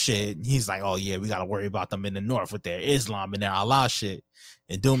anti-Islam shit. He's like, "Oh yeah, we gotta worry about them in the north with their Islam and their Allah shit."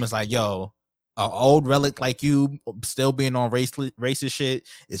 And Doom is like, "Yo, an old relic like you still being on racist shit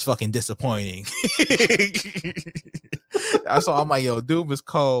is fucking disappointing." So I'm like, "Yo, Doom is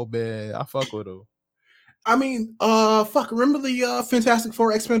cold, man. I fuck with him." I mean, remember the Fantastic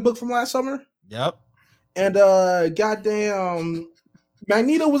Four X-Men book from last summer? Yep. And goddamn,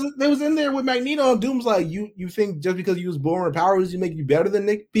 Magneto was in there with Magneto, and Doom's like, you think just because you was born with powers, you make you better than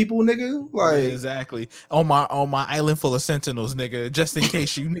people, nigga? Like, exactly. On my island full of sentinels, nigga, just in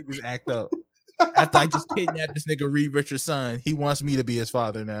case you niggas act up. After I just kidnapped this nigga Reed Richards' son, he wants me to be his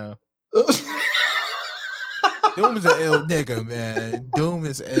father now. Doom is an ill nigga, man. Doom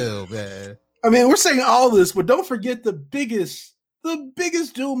is ill, man. I mean, we're saying all this, but don't forget the biggest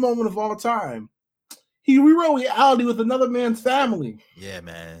Doom moment of all time. He rewrote reality with another man's family. Yeah,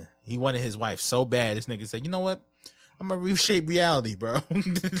 man. He wanted his wife so bad. This nigga said, "You know what? I'm gonna reshape reality, bro.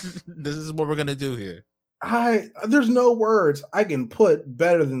 This is what we're gonna do here." There's no words I can put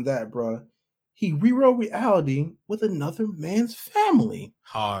better than that, bro. He rewrote reality with another man's family.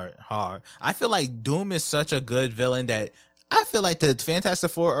 Hard. I feel like Doom is such a good villain that I feel like the Fantastic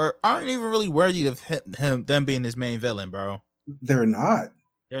Four aren't even really worthy of them being his main villain, bro. They're not.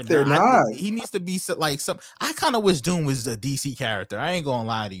 They're not. He needs to be like some. I kind of wish Doom was a DC character. I ain't gonna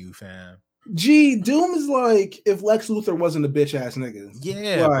lie to you, fam. Gee, Doom is like if Lex Luthor wasn't a bitch ass nigga.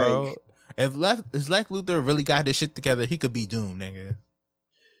 Yeah, like, bro. If Lex Luthor really got his shit together, he could be Doom, nigga.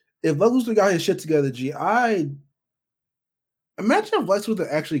 If Lex Luthor got his shit together, I imagine if Lex Luthor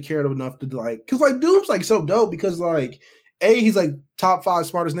actually cared enough to like, because like Doom's like so dope because like A, he's like top 5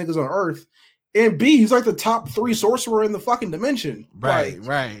 smartest niggas on Earth. And B, he's like the top 3 sorcerer in the fucking dimension. Right.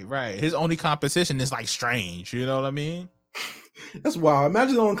 His only competition is like Strange. You know what I mean? That's wild.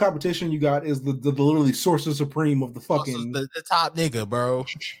 Imagine the only competition you got is the literally sorcerer supreme of the fucking the top nigga, bro.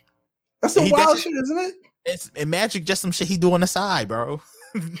 That's some wild shit, isn't it? It's magic, just some shit he do on the side, bro.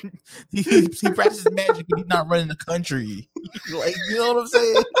 he practices magic and he's not running the country. Like, you know what I'm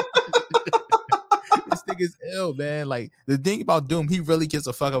saying? This nigga's ill, man. Like, the thing about Doom, he really gives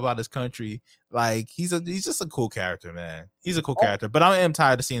a fuck about his country. Like, he's just a cool character, man. He's a cool character. But I am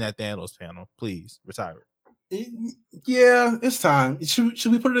tired of seeing that Thanos panel. Please retire it. Yeah, it's time.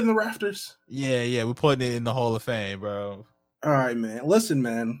 Should we put it in the rafters? Yeah, we're putting it in the Hall of Fame, bro. All right, man. Listen,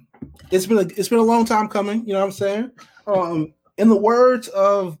 man. It's been a long time coming. You know what I'm saying? In the words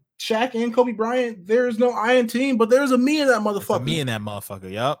of Shaq and Kobe Bryant, there's no I in team, but there's a me in that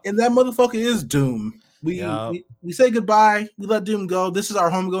motherfucker. Yup. And that motherfucker is Doom. We say goodbye. We let Doom go. This is our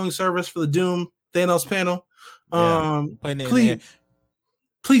homegoing service for the Doom Thanos panel. Yeah,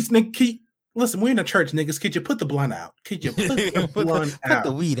 Please, Nick, listen, we're in a church, niggas. Could you put the blunt out? Could you put the blunt out? Put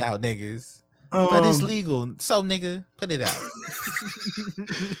the weed out, niggas. But it's legal. So, nigga, put it out.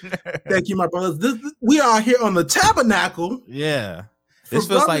 Thank you, my brothers. We are here on the Tabernacle. Yeah. This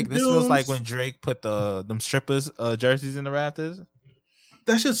feels like when Drake put them strippers jerseys in the rafters.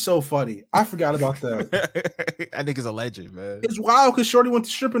 That's just so funny. I forgot about that. I think it's a legend, man. It's wild because Shorty went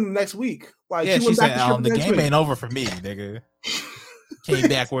to stripping the next week. Like, yeah, she said, the game ain't over for me, nigga. Came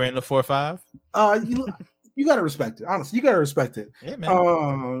back wearing the 4-5. You gotta respect it. Honestly, you gotta respect it. Yeah,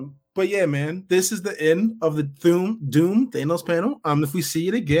 man. But yeah, man, this is the end of the Doom Thanos panel. If we see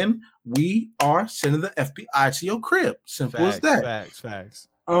it again, we are sending the FBI to your crib. Simple as that. Facts.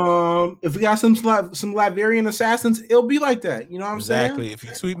 If we got some Latvian assassins, it'll be like that. You know what I'm saying? Exactly. If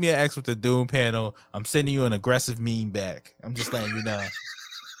you tweet me an X with the Doom panel, I'm sending you an aggressive meme back. I'm just letting you know.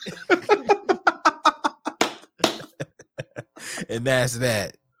 And that's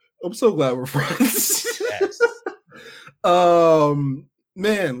that. I'm so glad we're friends. Yes.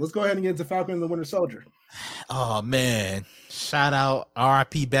 Man, let's go ahead and get into Falcon and the Winter Soldier. Oh man, shout out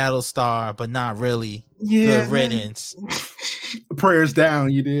R.I.P. Battlestar, but not really. Yeah, good riddance. Prayers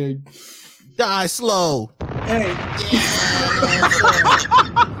down, you did. Die slow. Hey,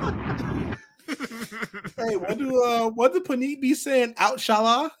 hey, what do Panit be saying?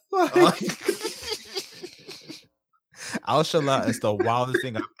 Outshallah. Outshallah is the wildest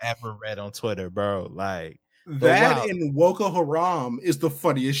thing I've ever read on Twitter, bro. Like that and Woko Haram is the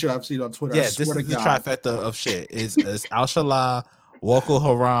funniest shit I've seen on Twitter. Yeah, this is the trifecta of shit. Is Outshallah, Woko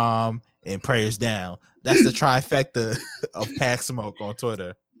Haram, and prayers down. That's the trifecta of Pack Smoke on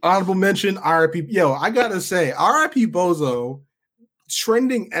Twitter. Honorable mention, RIP. Yo, I gotta say, RIP Bozo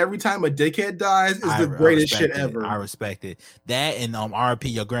trending every time a dickhead dies is the greatest shit ever. I respect it. That and RIP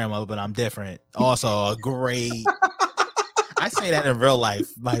your grandmother, but I'm different. Also a great. I say that in real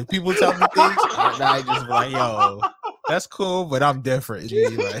life. Like people tell me things, and I just be like, yo, that's cool, but I'm different. G.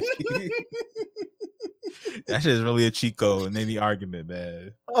 Like, that shit is really a cheat code in any argument,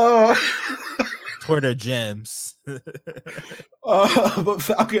 man. Twitter gems. But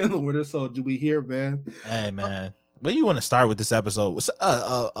Falcon and the Winter Soldier, we here, man. Hey, man. Where you want to start with this episode?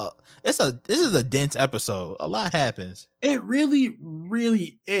 This is a dense episode. A lot happens. It really,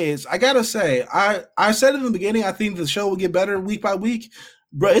 really is. I gotta say, I said in the beginning, I think the show will get better week by week,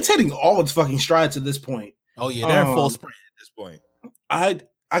 but it's hitting all its fucking strides at this point. Oh yeah, they're in full sprint at this point. I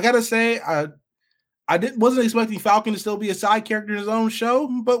gotta say, I wasn't expecting Falcon to still be a side character in his own show,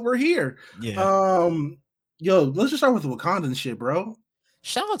 but we're here. Yeah. Yo, let's just start with the Wakandan shit, bro.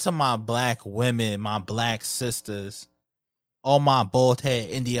 Shout out to my black women, my black sisters, all my bald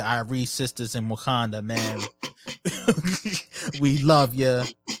head India Irie sisters in Wakanda, man. We love you.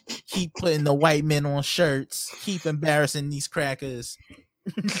 Keep putting the white men on shirts. Keep embarrassing these crackers.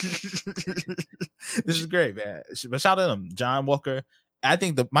 This is great, man. But shout out to them, John Walker. I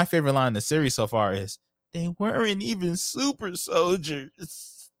think my favorite line in the series so far is, "They weren't even super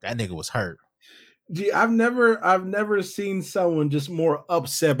soldiers." That nigga was hurt. Gee, I've never seen someone just more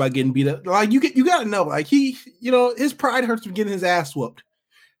upset by getting beat up. Like you gotta know, like his pride hurts from getting his ass whooped.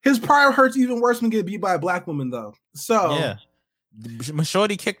 His pride hurts even worse when getting beat by a black woman, though. So yeah,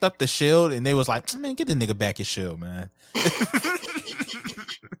 Shorty kicked up the shield, and they was like, "Man, get the nigga back his shield, man."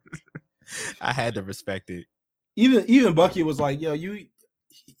 I had to respect it. Even Bucky was like, "Yo,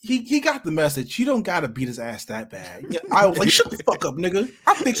 he got the message. You don't gotta beat his ass that bad." Yeah, I was like, "Shut the fuck up, nigga.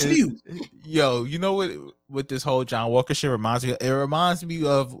 I'll fix you." Yo, you know what this whole John Walker shit reminds me of? It reminds me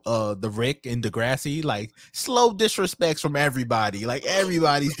of the Rick and Degrassi, like slow disrespects from everybody. Like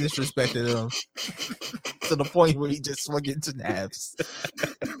everybody's disrespected him to the point where he just swung into naps.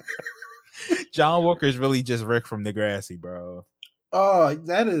 John Walker is really just Rick from Degrassi, bro. Oh,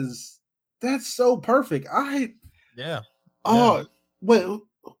 that's so perfect. Yeah. Oh, wait.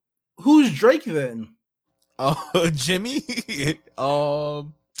 Who's Drake then? Oh, Jimmy.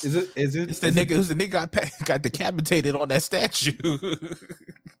 Is it? It's the nigga who's the nigga got decapitated on that statue.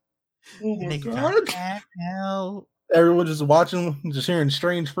 Oh my God. Everyone just watching, just hearing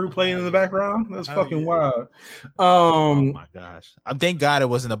strange fruit playing in the background. That's fucking wild. Oh my gosh! Thank God it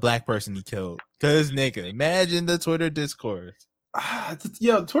wasn't a black person he killed. Cause nigga, imagine the Twitter discourse.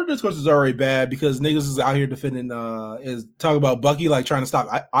 Yeah, Twitter discourse is already bad because niggas is out here defending is talking about Bucky like trying to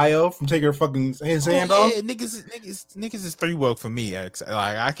stop Io from taking her fucking his hand off. Niggas is 3 woke for me. Like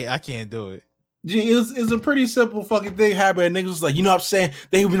I can't do it. Gee, it's a pretty simple fucking thing happening. Niggas was like, you know what I'm saying?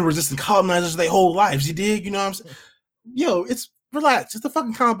 They've been resisting colonizers their whole lives. You dig? You know what I'm saying? Yo, it's relax. It's a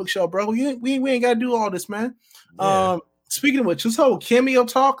fucking comic book show, bro. We ain't gotta do all this, man. Yeah. Speaking of which, this whole cameo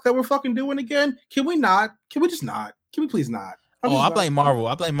talk that we're fucking doing again, can we not? Can we just not? Can we please not? I blame Marvel.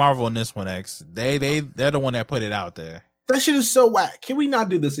 I blame Marvel on this one, X. They're the one that put it out there. That shit is so whack. Can we not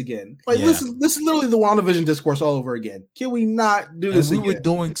do this again? Like this is literally the WandaVision discourse all over again. Can we not do this again? We were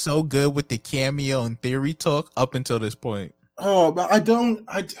doing so good with the cameo and theory talk up until this point. Oh, but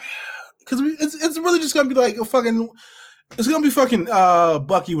because it's really just gonna be like a fucking. It's gonna be fucking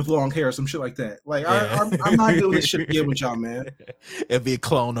Bucky with long hair or some shit like that. Like I'm not doing this shit again with y'all, man. It'd be a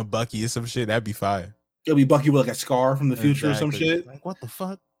clone of Bucky or some shit. That'd be fire. It'll be Bucky with like a scar from the future or some shit. Like what the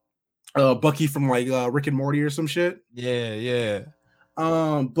fuck? Bucky from like Rick and Morty or some shit. Yeah.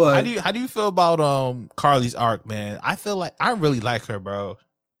 But how do you feel about Carly's arc, man? I feel like I really like her, bro.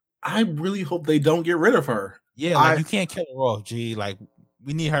 I really hope they don't get rid of her. Yeah, like you can't kill her off, G. Like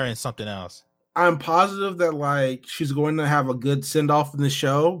we need her in something else. I'm positive that like she's going to have a good send off in the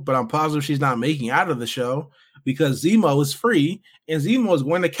show, but I'm positive she's not making out of the show because Zemo is free and Zemo is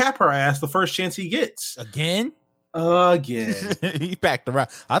going to cap her ass the first chance he gets. Again. He packed around.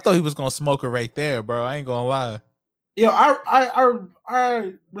 I thought he was gonna smoke her right there, bro. I ain't gonna lie. Yeah,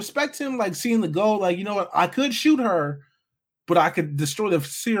 I respect him, like seeing the goal. Like, you know what? I could shoot her, but I could destroy the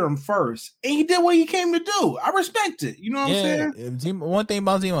serum first. And he did what he came to do. I respect it. You know what I'm saying? One thing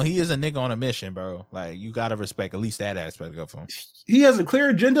about Zemo, he is a nigga on a mission, bro. Like, you gotta respect at least that aspect of him. He has a clear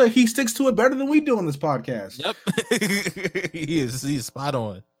agenda. He sticks to it better than we do on this podcast. Yep. He's spot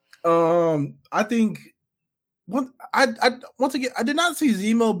on. I think once again, I did not see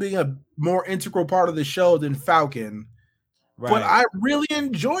Zemo being a more integral part of the show than Falcon. Right. But I'm really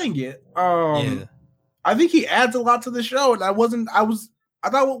enjoying it. I think he adds a lot to the show, and I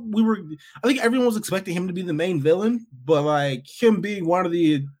think everyone was expecting him to be the main villain, but like him being one of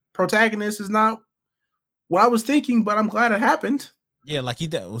the protagonists is not what I was thinking, but I'm glad it happened. Yeah, like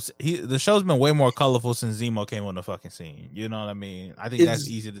the show's been way more colorful since Zemo came on the fucking scene. You know what I mean? I think that's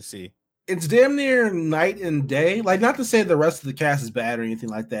easy to see. It's damn near night and day. Like, not to say the rest of the cast is bad or anything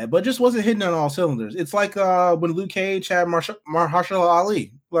like that, but just wasn't hitting on all cylinders. It's like when Luke Cage had Mahershala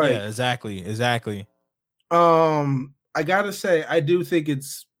Ali. Like, yeah, exactly. I gotta say, I do think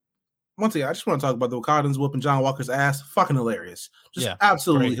it's once again. I just want to talk about the Wakandans whooping John Walker's ass. Fucking hilarious,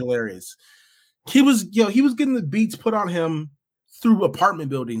 absolutely hilarious. He was getting the beats put on him through apartment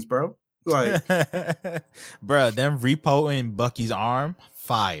buildings, bro. Like, bro, them repoing Bucky's arm,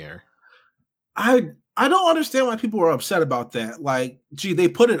 fire. I don't understand why people are upset about that. Like, gee, they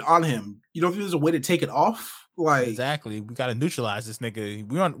put it on him. You don't think there's a way to take it off? Like, exactly. We gotta neutralize this nigga.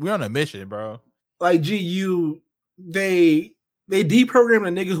 We're on a mission, bro. Like, gee, they deprogrammed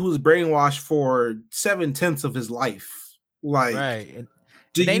a nigga who was brainwashed for 7/10 of his life. Like, right. And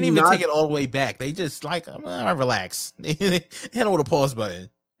they didn't even take it all the way back. They just like, relax. They hit him with a pause button.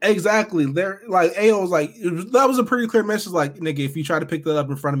 Exactly. They're like, AO was like, that was a pretty clear message. Like, nigga, if you try to pick that up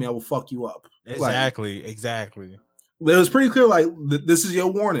in front of me, I will fuck you up. Exactly. It was pretty clear. Like, this is your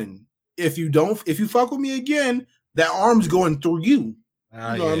warning. If you fuck with me again, that arm's going through you. You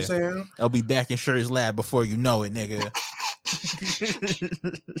know what I'm saying? I'll be back in Shuri's lab before you know it, nigga.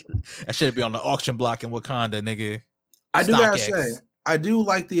 I should be on the auction block in Wakanda, nigga. I do gotta say, I do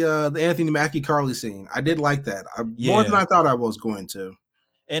like the Anthony Mackie Carly scene. I did like that. More than I thought I was going to.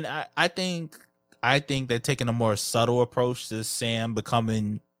 And I think they're taking a more subtle approach to Sam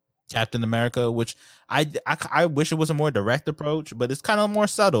becoming Captain America, which I wish it was a more direct approach, but it's kind of more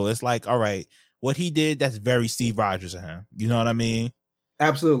subtle. It's like, all right, what he did, that's very Steve Rogers of him. You know what I mean?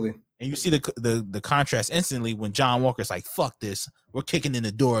 Absolutely. And you see the contrast instantly when John Walker's like, fuck this, we're kicking in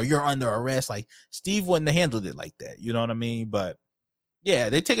the door, you're under arrest. Like, Steve wouldn't have handled it like that. You know what I mean? But yeah,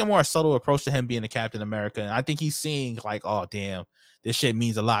 they take a more subtle approach to him being a Captain America. And I think he's seeing like, oh, damn, this shit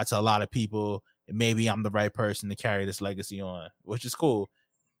means a lot to a lot of people. And maybe I'm the right person to carry this legacy on, which is cool.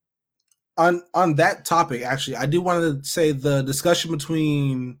 On that topic, actually, I do want to say the discussion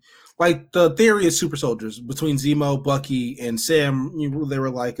between, like, the theory of super soldiers between Zemo, Bucky, and Sam. They were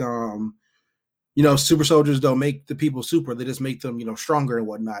like, super soldiers don't make the people super; they just make them, stronger and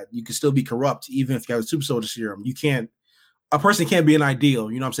whatnot. You can still be corrupt even if you have a super soldier serum. A person can't be an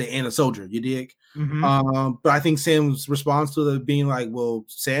ideal, you know what I'm saying, and a soldier, you dig? Mm-hmm. But I think Sam's response to it being like, well,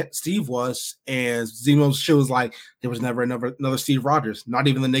 Steve was, and Zemo's shit was like, there was never another Steve Rogers, not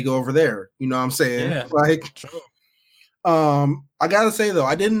even the nigga over there. You know what I'm saying? Yeah, like, true. I gotta say though,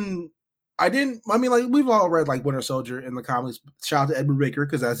 I mean, like, we've all read like Winter Soldier in the comics. Shout out to Edward Baker,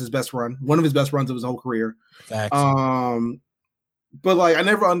 because that's his best run, one of his best runs of his whole career. Facts. But like, I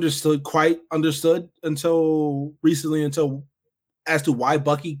never quite understood until recently, as to why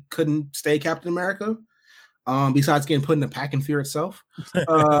Bucky couldn't stay Captain America, besides getting put in the pack and fear itself.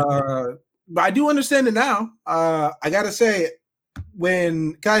 But I do understand it now. I gotta say,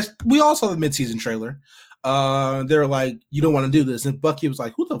 guys, we all saw the mid-season trailer. They're like, you don't want to do this, and Bucky was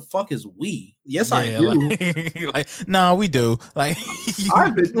like, who the fuck is we? Yes, I do. No, we do. Like,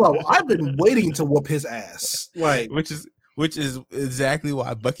 I've been waiting to whoop his ass. Like, which is exactly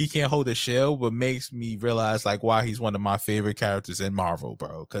why Bucky can't hold a shell, but makes me realize like why he's one of my favorite characters in Marvel,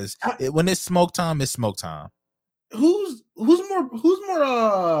 bro. Because when it's smoke time, it's smoke time. Who's more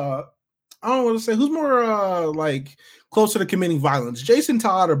I don't want to say who's more like closer to committing violence, Jason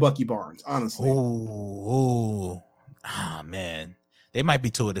Todd or Bucky Barnes, honestly. Man, they might be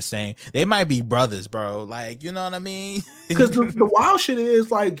two of the same. They might be brothers, bro. Like, you know what I mean? Because the wild shit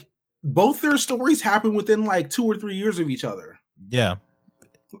is like both their stories happen within like 2 or 3 years of each other. Yeah,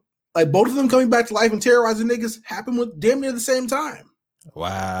 like both of them coming back to life and terrorizing niggas happen with damn near the same time.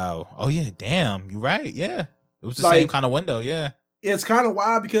 Wow. Oh yeah, damn, you're right. Yeah, it was the same kind of window. Yeah. It's kind of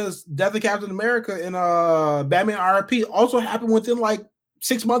wild because Death of Captain America and Batman RP also happened within like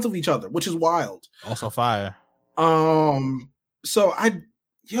 6 months of each other, which is wild. Also fire. So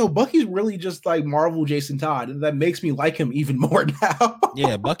Bucky's really just like Marvel Jason Todd, and that makes me like him even more now.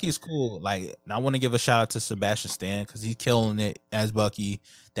 Yeah, Bucky's cool. Like, I want to give a shout out to Sebastian Stan because he's killing it as Bucky.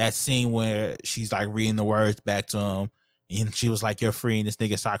 That scene where she's like reading the words back to him, and she was like, "You're free," and this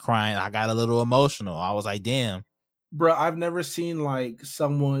nigga started crying. I got a little emotional. I was like, "Damn." Bro, I've never seen like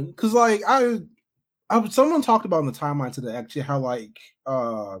someone because like someone talked about in the timeline today actually how like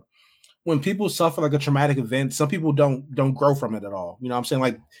when people suffer like a traumatic event, some people don't grow from it at all. You know what I'm saying?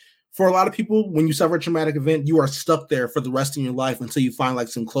 Like for a lot of people, when you suffer a traumatic event, you are stuck there for the rest of your life until you find like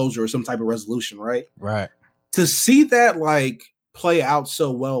some closure or some type of resolution, right? Right. To see that like play out so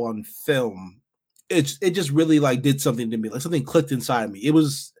well on film, it just really like did something to me. Like something clicked inside me.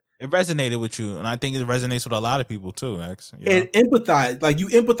 It resonated with you, and I think it resonates with a lot of people too, X. And empathize, like you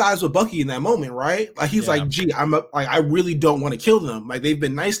empathize with Bucky in that moment, right? Like he's like, "Gee, I really don't want to kill them. Like they've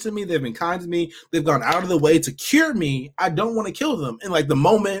been nice to me, they've been kind to me, they've gone out of the way to cure me. I don't want to kill them." And like the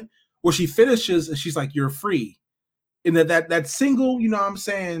moment where she finishes and she's like, "You're free," and that single, you know what I'm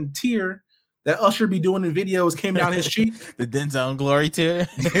saying, tear that Usher be doing in videos came down his cheek, the Denzel Glory tear,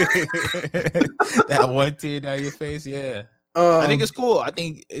 that one tear down your face, yeah. I think it's cool. I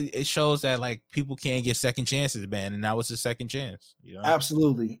think it shows that like people can't get second chances, man, and that was his second chance. You know?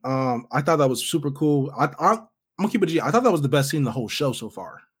 Absolutely. I thought that was super cool. I'm gonna keep it G. I thought that was the best scene in the whole show so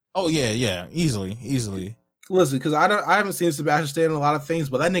far. Oh yeah, easily. Listen, because I haven't seen Sebastian Stan in a lot of things,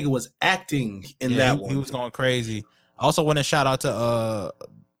 but that nigga was acting in that one. He was going crazy. I also want to shout out to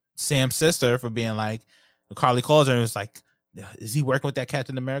Sam's sister for being like, Carly calls her and was like, "Is he working with that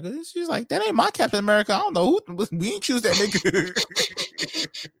Captain America?" She's like, "That ain't my Captain America. I don't know who. We ain't choose that nigga."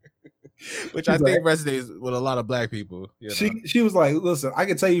 Which I think resonates with a lot of black people. You know? She was like, "Listen, I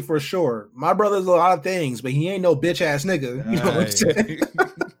can tell you for sure, my brother's a lot of things, but he ain't no bitch ass nigga." You know what I'm saying?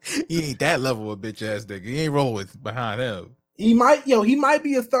 He ain't that level of bitch ass nigga. He ain't roll with behind him. He might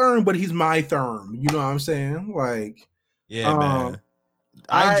be a therm, but he's my therm. You know what I'm saying? Like, yeah, man.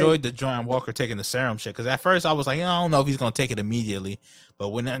 I enjoyed the John Walker taking the serum shit because at first I was like, I don't know if he's gonna take it immediately, but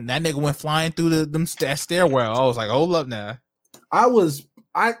when that nigga went flying through that stairwell, I was like, hold up now.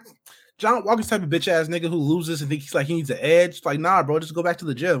 John Walker's type of bitch ass nigga who loses and thinks like he needs an edge. Like, nah, bro, just go back to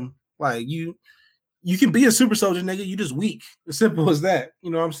the gym. Like you can be a super soldier, nigga. You just weak. As simple as that. You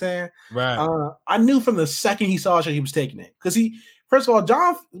know what I'm saying? Right. I knew from the second he saw it, he was taking it because first of all,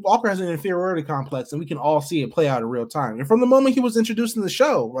 John Walker has an inferiority complex, and we can all see it play out in real time. And from the moment he was introduced in the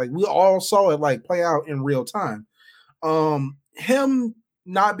show, like we all saw it like play out in real time. Him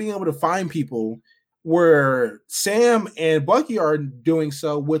not being able to find people where Sam and Bucky are doing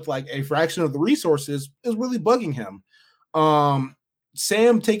so with like a fraction of the resources is really bugging him.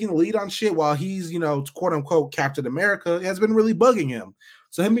 Sam taking the lead on shit while he's, quote unquote Captain America has been really bugging him.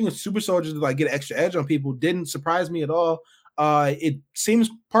 So him being a super soldier to like get extra edge on people didn't surprise me at all. It seems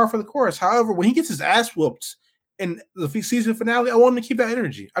par for the course. However, when he gets his ass whooped in the season finale, I want him to keep that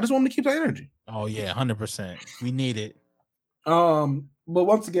energy. I just want him to keep that energy. Oh yeah, 100%. We need it. But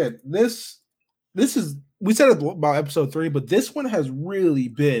once again, this is, we said it about episode 3, but this one has really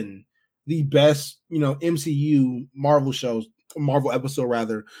been the best, MCU Marvel episode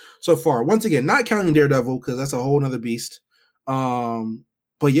rather so far. Once again, not counting Daredevil because that's a whole nother beast.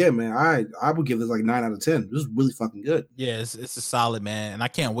 But yeah, man, I would give this like 9 out of 10. This is really fucking good. Yeah, it's a solid, man, and I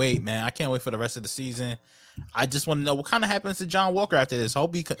can't wait, man. I can't wait for the rest of the season. I just want to know what kind of happens to John Walker after this.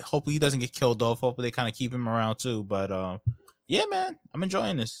 Hopefully he doesn't get killed off. Hopefully they kind of keep him around too. But yeah, man, I'm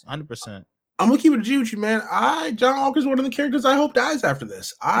enjoying this 100%. I'm gonna keep it G with you, man. John Walker's one of the characters I hope dies after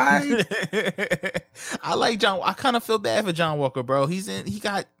this. I like John. I kind of feel bad for John Walker, bro. He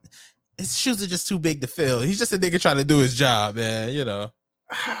got his shoes are just too big to fill. He's just a nigga trying to do his job, man.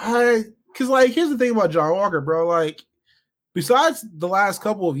 Because like, here's the thing about John Walker, bro. Like, besides the last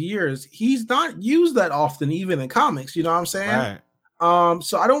couple of years, he's not used that often, even in comics. You know what I'm saying? Right.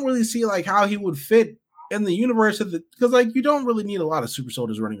 So I don't really see like how he would fit in the universe of the, because like you don't really need a lot of super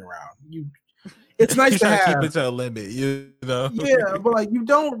soldiers running around. It's nice to have. Keep it to a limit, you know. Yeah, but like you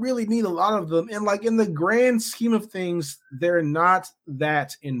don't really need a lot of them, and like in the grand scheme of things, they're not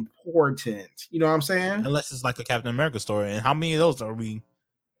that important. You know what I'm saying? Unless it's like a Captain America story, and how many of those are we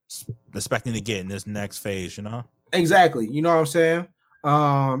expecting to get in this next phase? You know. Exactly. You know what I'm saying?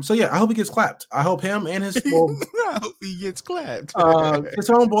 So yeah, I hope he gets clapped. I hope him and his I hope he gets clapped. His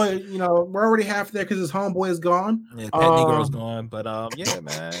homeboy, you know, we're already half there because his homeboy is gone. Yeah, Pet Negro's gone, but yeah,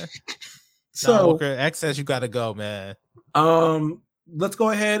 man. So Walker X says you gotta go, man. Let's go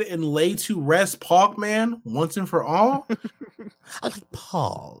ahead and lay to rest Pog Man once and for all. I like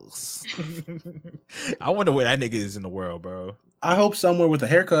pause. I wonder where that nigga is in the world, bro. I hope somewhere with a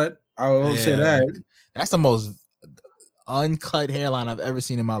haircut. I will say that. That's the most uncut hairline I've ever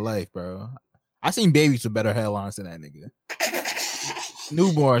seen in my life, bro. I seen babies with better hairlines than that nigga.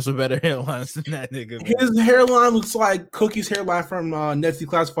 Newborns with better hairlines than that nigga. Man. His hairline looks like Cookie's hairline from Netflix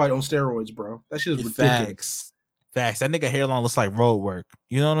Classified on steroids, bro. That shit is ridiculous. Facts. That nigga hairline looks like road work.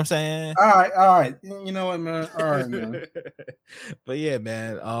 You know what I'm saying? All right. You know what, man? All right, man. But yeah,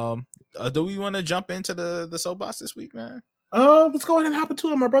 man. Do we want to jump into the soapbox this week, man? Let's go ahead and hop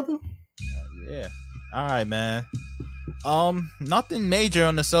into it, my brother. Yeah. All right, man. Nothing major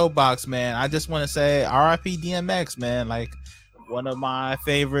on the soapbox, man. I just want to say R.I.P. DMX, man. Like one of my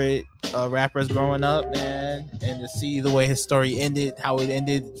favorite rappers growing up, man. And to see the way his story ended, how it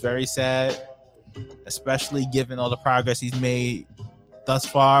ended, very sad. Especially given all the progress he's made thus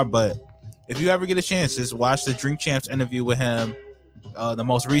far. But if you ever get a chance, just watch the Drink Champs interview with him. The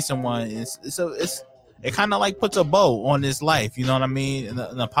most recent one it kind of like puts a bow on his life, you know what I mean, in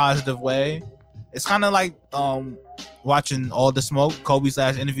a positive way. It's kind of like watching All the Smoke, Kobe's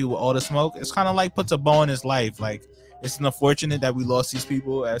last interview with All the Smoke. It's kind of like puts a bow in his life. Like, it's unfortunate that we lost these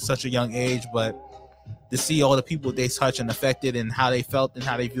people at such a young age, but to see all the people they touched and affected and how they felt and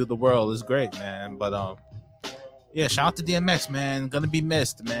how they viewed the world is great, man. But yeah, shout out to DMX, man. Gonna be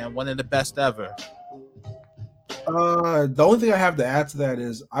missed, man. One of the best ever. The only thing I have to add to that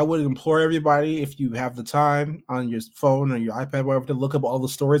is I would implore everybody, if you have the time on your phone or your iPad, whatever, to look up all the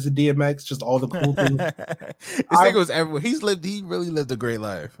stories of DMX, just all the cool things. This nigga was everywhere. He really lived a great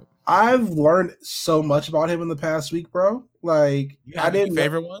life. I've learned so much about him in the past week, bro. Like, I didn't.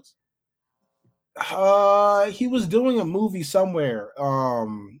 Favorite ones? He was doing a movie somewhere,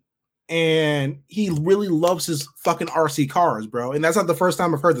 and he really loves his fucking RC cars, bro. And that's not the first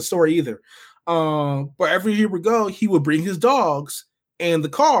time I've heard the story either. But every year we go, he would bring his dogs and the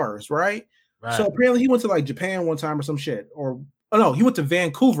cars, right? So apparently he went to like Japan one time or some shit, he went to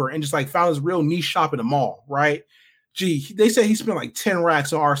Vancouver and just like found his real niche shop in a mall, right? Gee, they said he spent like 10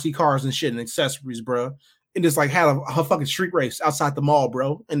 racks on RC cars and shit and accessories, bro. And just like had a fucking street race outside the mall,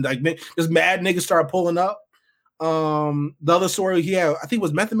 bro. And like this mad nigga started pulling up. The other story he had, I think it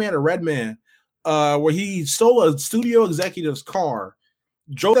was Method Man or Redman, where he stole a studio executive's car,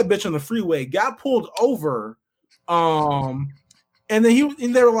 drove that bitch on the freeway, got pulled over, and then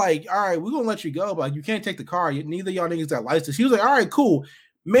they were like, all right, we're gonna let you go, but like, you can't take the car. Neither of y'all niggas got license. He was like, all right, cool.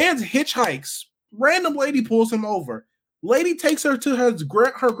 Man's hitchhikes. Random lady pulls him over. Lady takes her to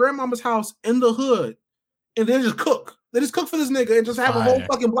her grandmama's house in the hood, and they just cook. They just cook for this nigga and just have a whole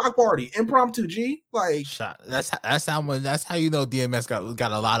fucking block party, impromptu. G, like that's how you know DMX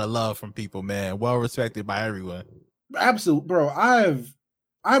got a lot of love from people, man. Well respected by everyone. Absolute, bro. I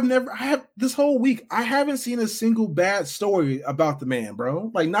have this whole week, I haven't seen a single bad story about the man, bro.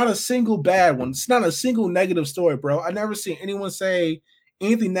 Like, not a single bad one. It's not a single negative story, bro. I never seen anyone say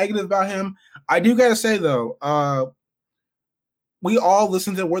anything negative about him. I do gotta say though, we all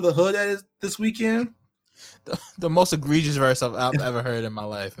listened to Where the Hood is this weekend. The most egregious verse I've ever heard in my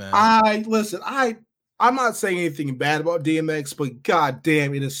life, man. I'm not saying anything bad about DMX, but god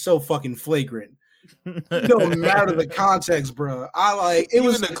damn, it is so fucking flagrant. It don't matter the context, bro. It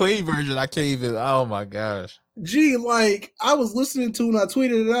was the clean version. I can't even. Oh my gosh. Gee, like I was listening to and I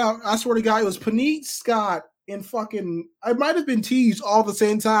tweeted it out. I swear to God, it was Panit, Scott, and fucking. I might have been teased all at the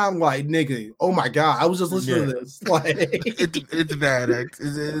same time. Like, nigga, oh my God, I was just listening to this. Like, it's bad.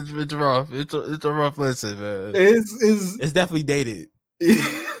 It's rough. It's a rough listen, man. It's definitely dated.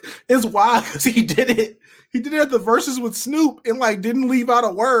 It's wild because he did it. He did it at the verses with Snoop and like didn't leave out a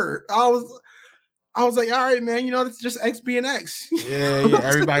word. I was like, all right, man, you know, it's just X being X. Yeah.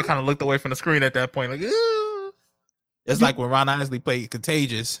 Everybody kind of looked away from the screen at that point. Like, ew. It's like when Ron Isley played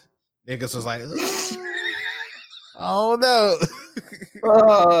Contagious. Niggas was like, oh no.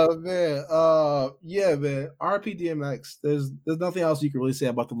 Oh man, yeah, man. RP DMX. There's nothing else you can really say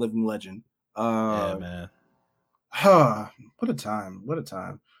about the living legend. Yeah, man. What a time! What a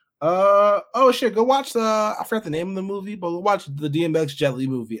time! Oh shit! Go watch the. I forgot the name of the movie, but go watch the DMX Jet Li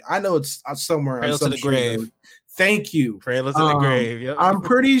movie. I know it's somewhere on Cradle to some the streaming. grave. Thank you. Cradle to the grave. Yep. I'm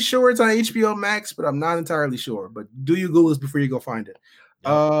pretty sure it's on HBO Max, but I'm not entirely sure. But do you Google this before you go find it?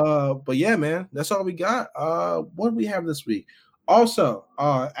 Yep. But yeah, man, that's all we got. What do we have this week? Also,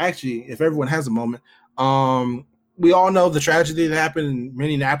 actually, if everyone has a moment, we all know the tragedy that happened in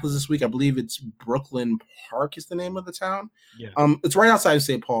Minneapolis this week. I believe it's Brooklyn Park is the name of the town. Yeah. It's right outside of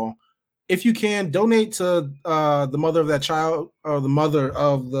St. Paul. If you can, donate to the mother of that child, or the mother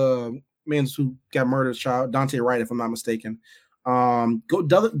of the man who got murdered, child, Dante Wright, if I'm not mistaken. Go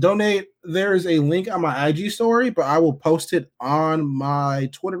donate. There is a link on my IG story, but I will post it on my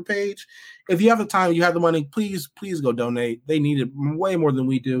Twitter page. If you have the time, you have the money, please go donate. They need it way more than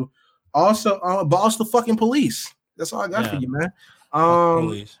we do. Also, but also the fucking police. That's all I got for you, man.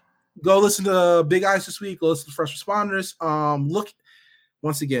 Go listen to Big Eyes this week. Go listen to First Responders. Look,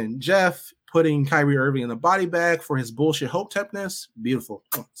 once again, Jeff putting Kyrie Irving in the body bag for his bullshit hope tepness. Beautiful.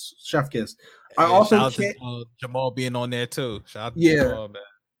 Chef kiss. I also can't. Jamal being on there too. Shout out to Jamal, man.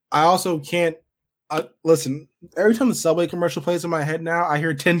 I also can't. Listen, every time the Subway commercial plays in my head now, I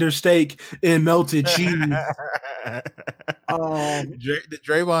hear tender steak and melted cheese. The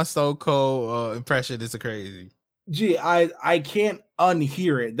Draymond Stone Cold impression is crazy. Gee, I can't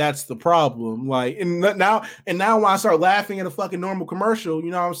unhear it. That's the problem. Like, and now when I start laughing at a fucking normal commercial,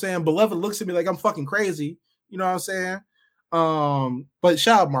 you know what I'm saying? Beloved looks at me like I'm fucking crazy. You know what I'm saying? But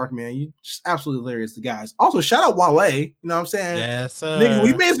shout out Mark, man. You just absolutely hilarious, the guys. Also, shout out Wale. You know what I'm saying? Yes, sir. Nigga,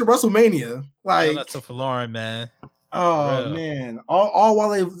 we made it to WrestleMania. Like, that's for Lauren, man. Oh man, all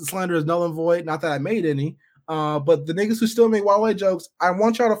Wale slander is null and void. Not that I made any. But the niggas who still make Wale jokes, I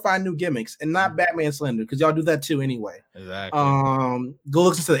want y'all to find new gimmicks and not Batman slander, because y'all do that too anyway. Exactly. Go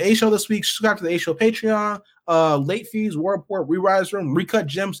listen to the A Show this week. Subscribe to the A Show Patreon. Late fees, War Report, Re-Rise Room, Recut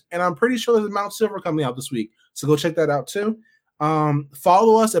Gems, and I'm pretty sure there's Mount Silver coming out this week. So go check that out too.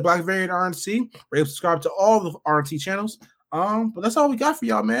 Follow us at Black Variant RNC. We're able to subscribe to all the RNC channels. But that's all we got for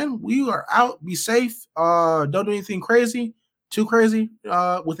y'all, man. We are out. Be safe. Don't do anything crazy. Too crazy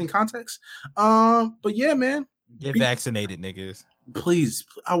within context. But yeah, man. Get vaccinated, niggas. Please.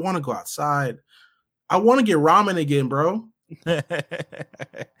 I want to go outside. I want to get ramen again, bro.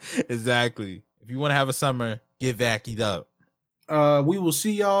 Exactly. If you want to have a summer, get vaccinated up. We will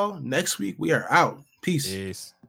see y'all next week. We are out. Peace.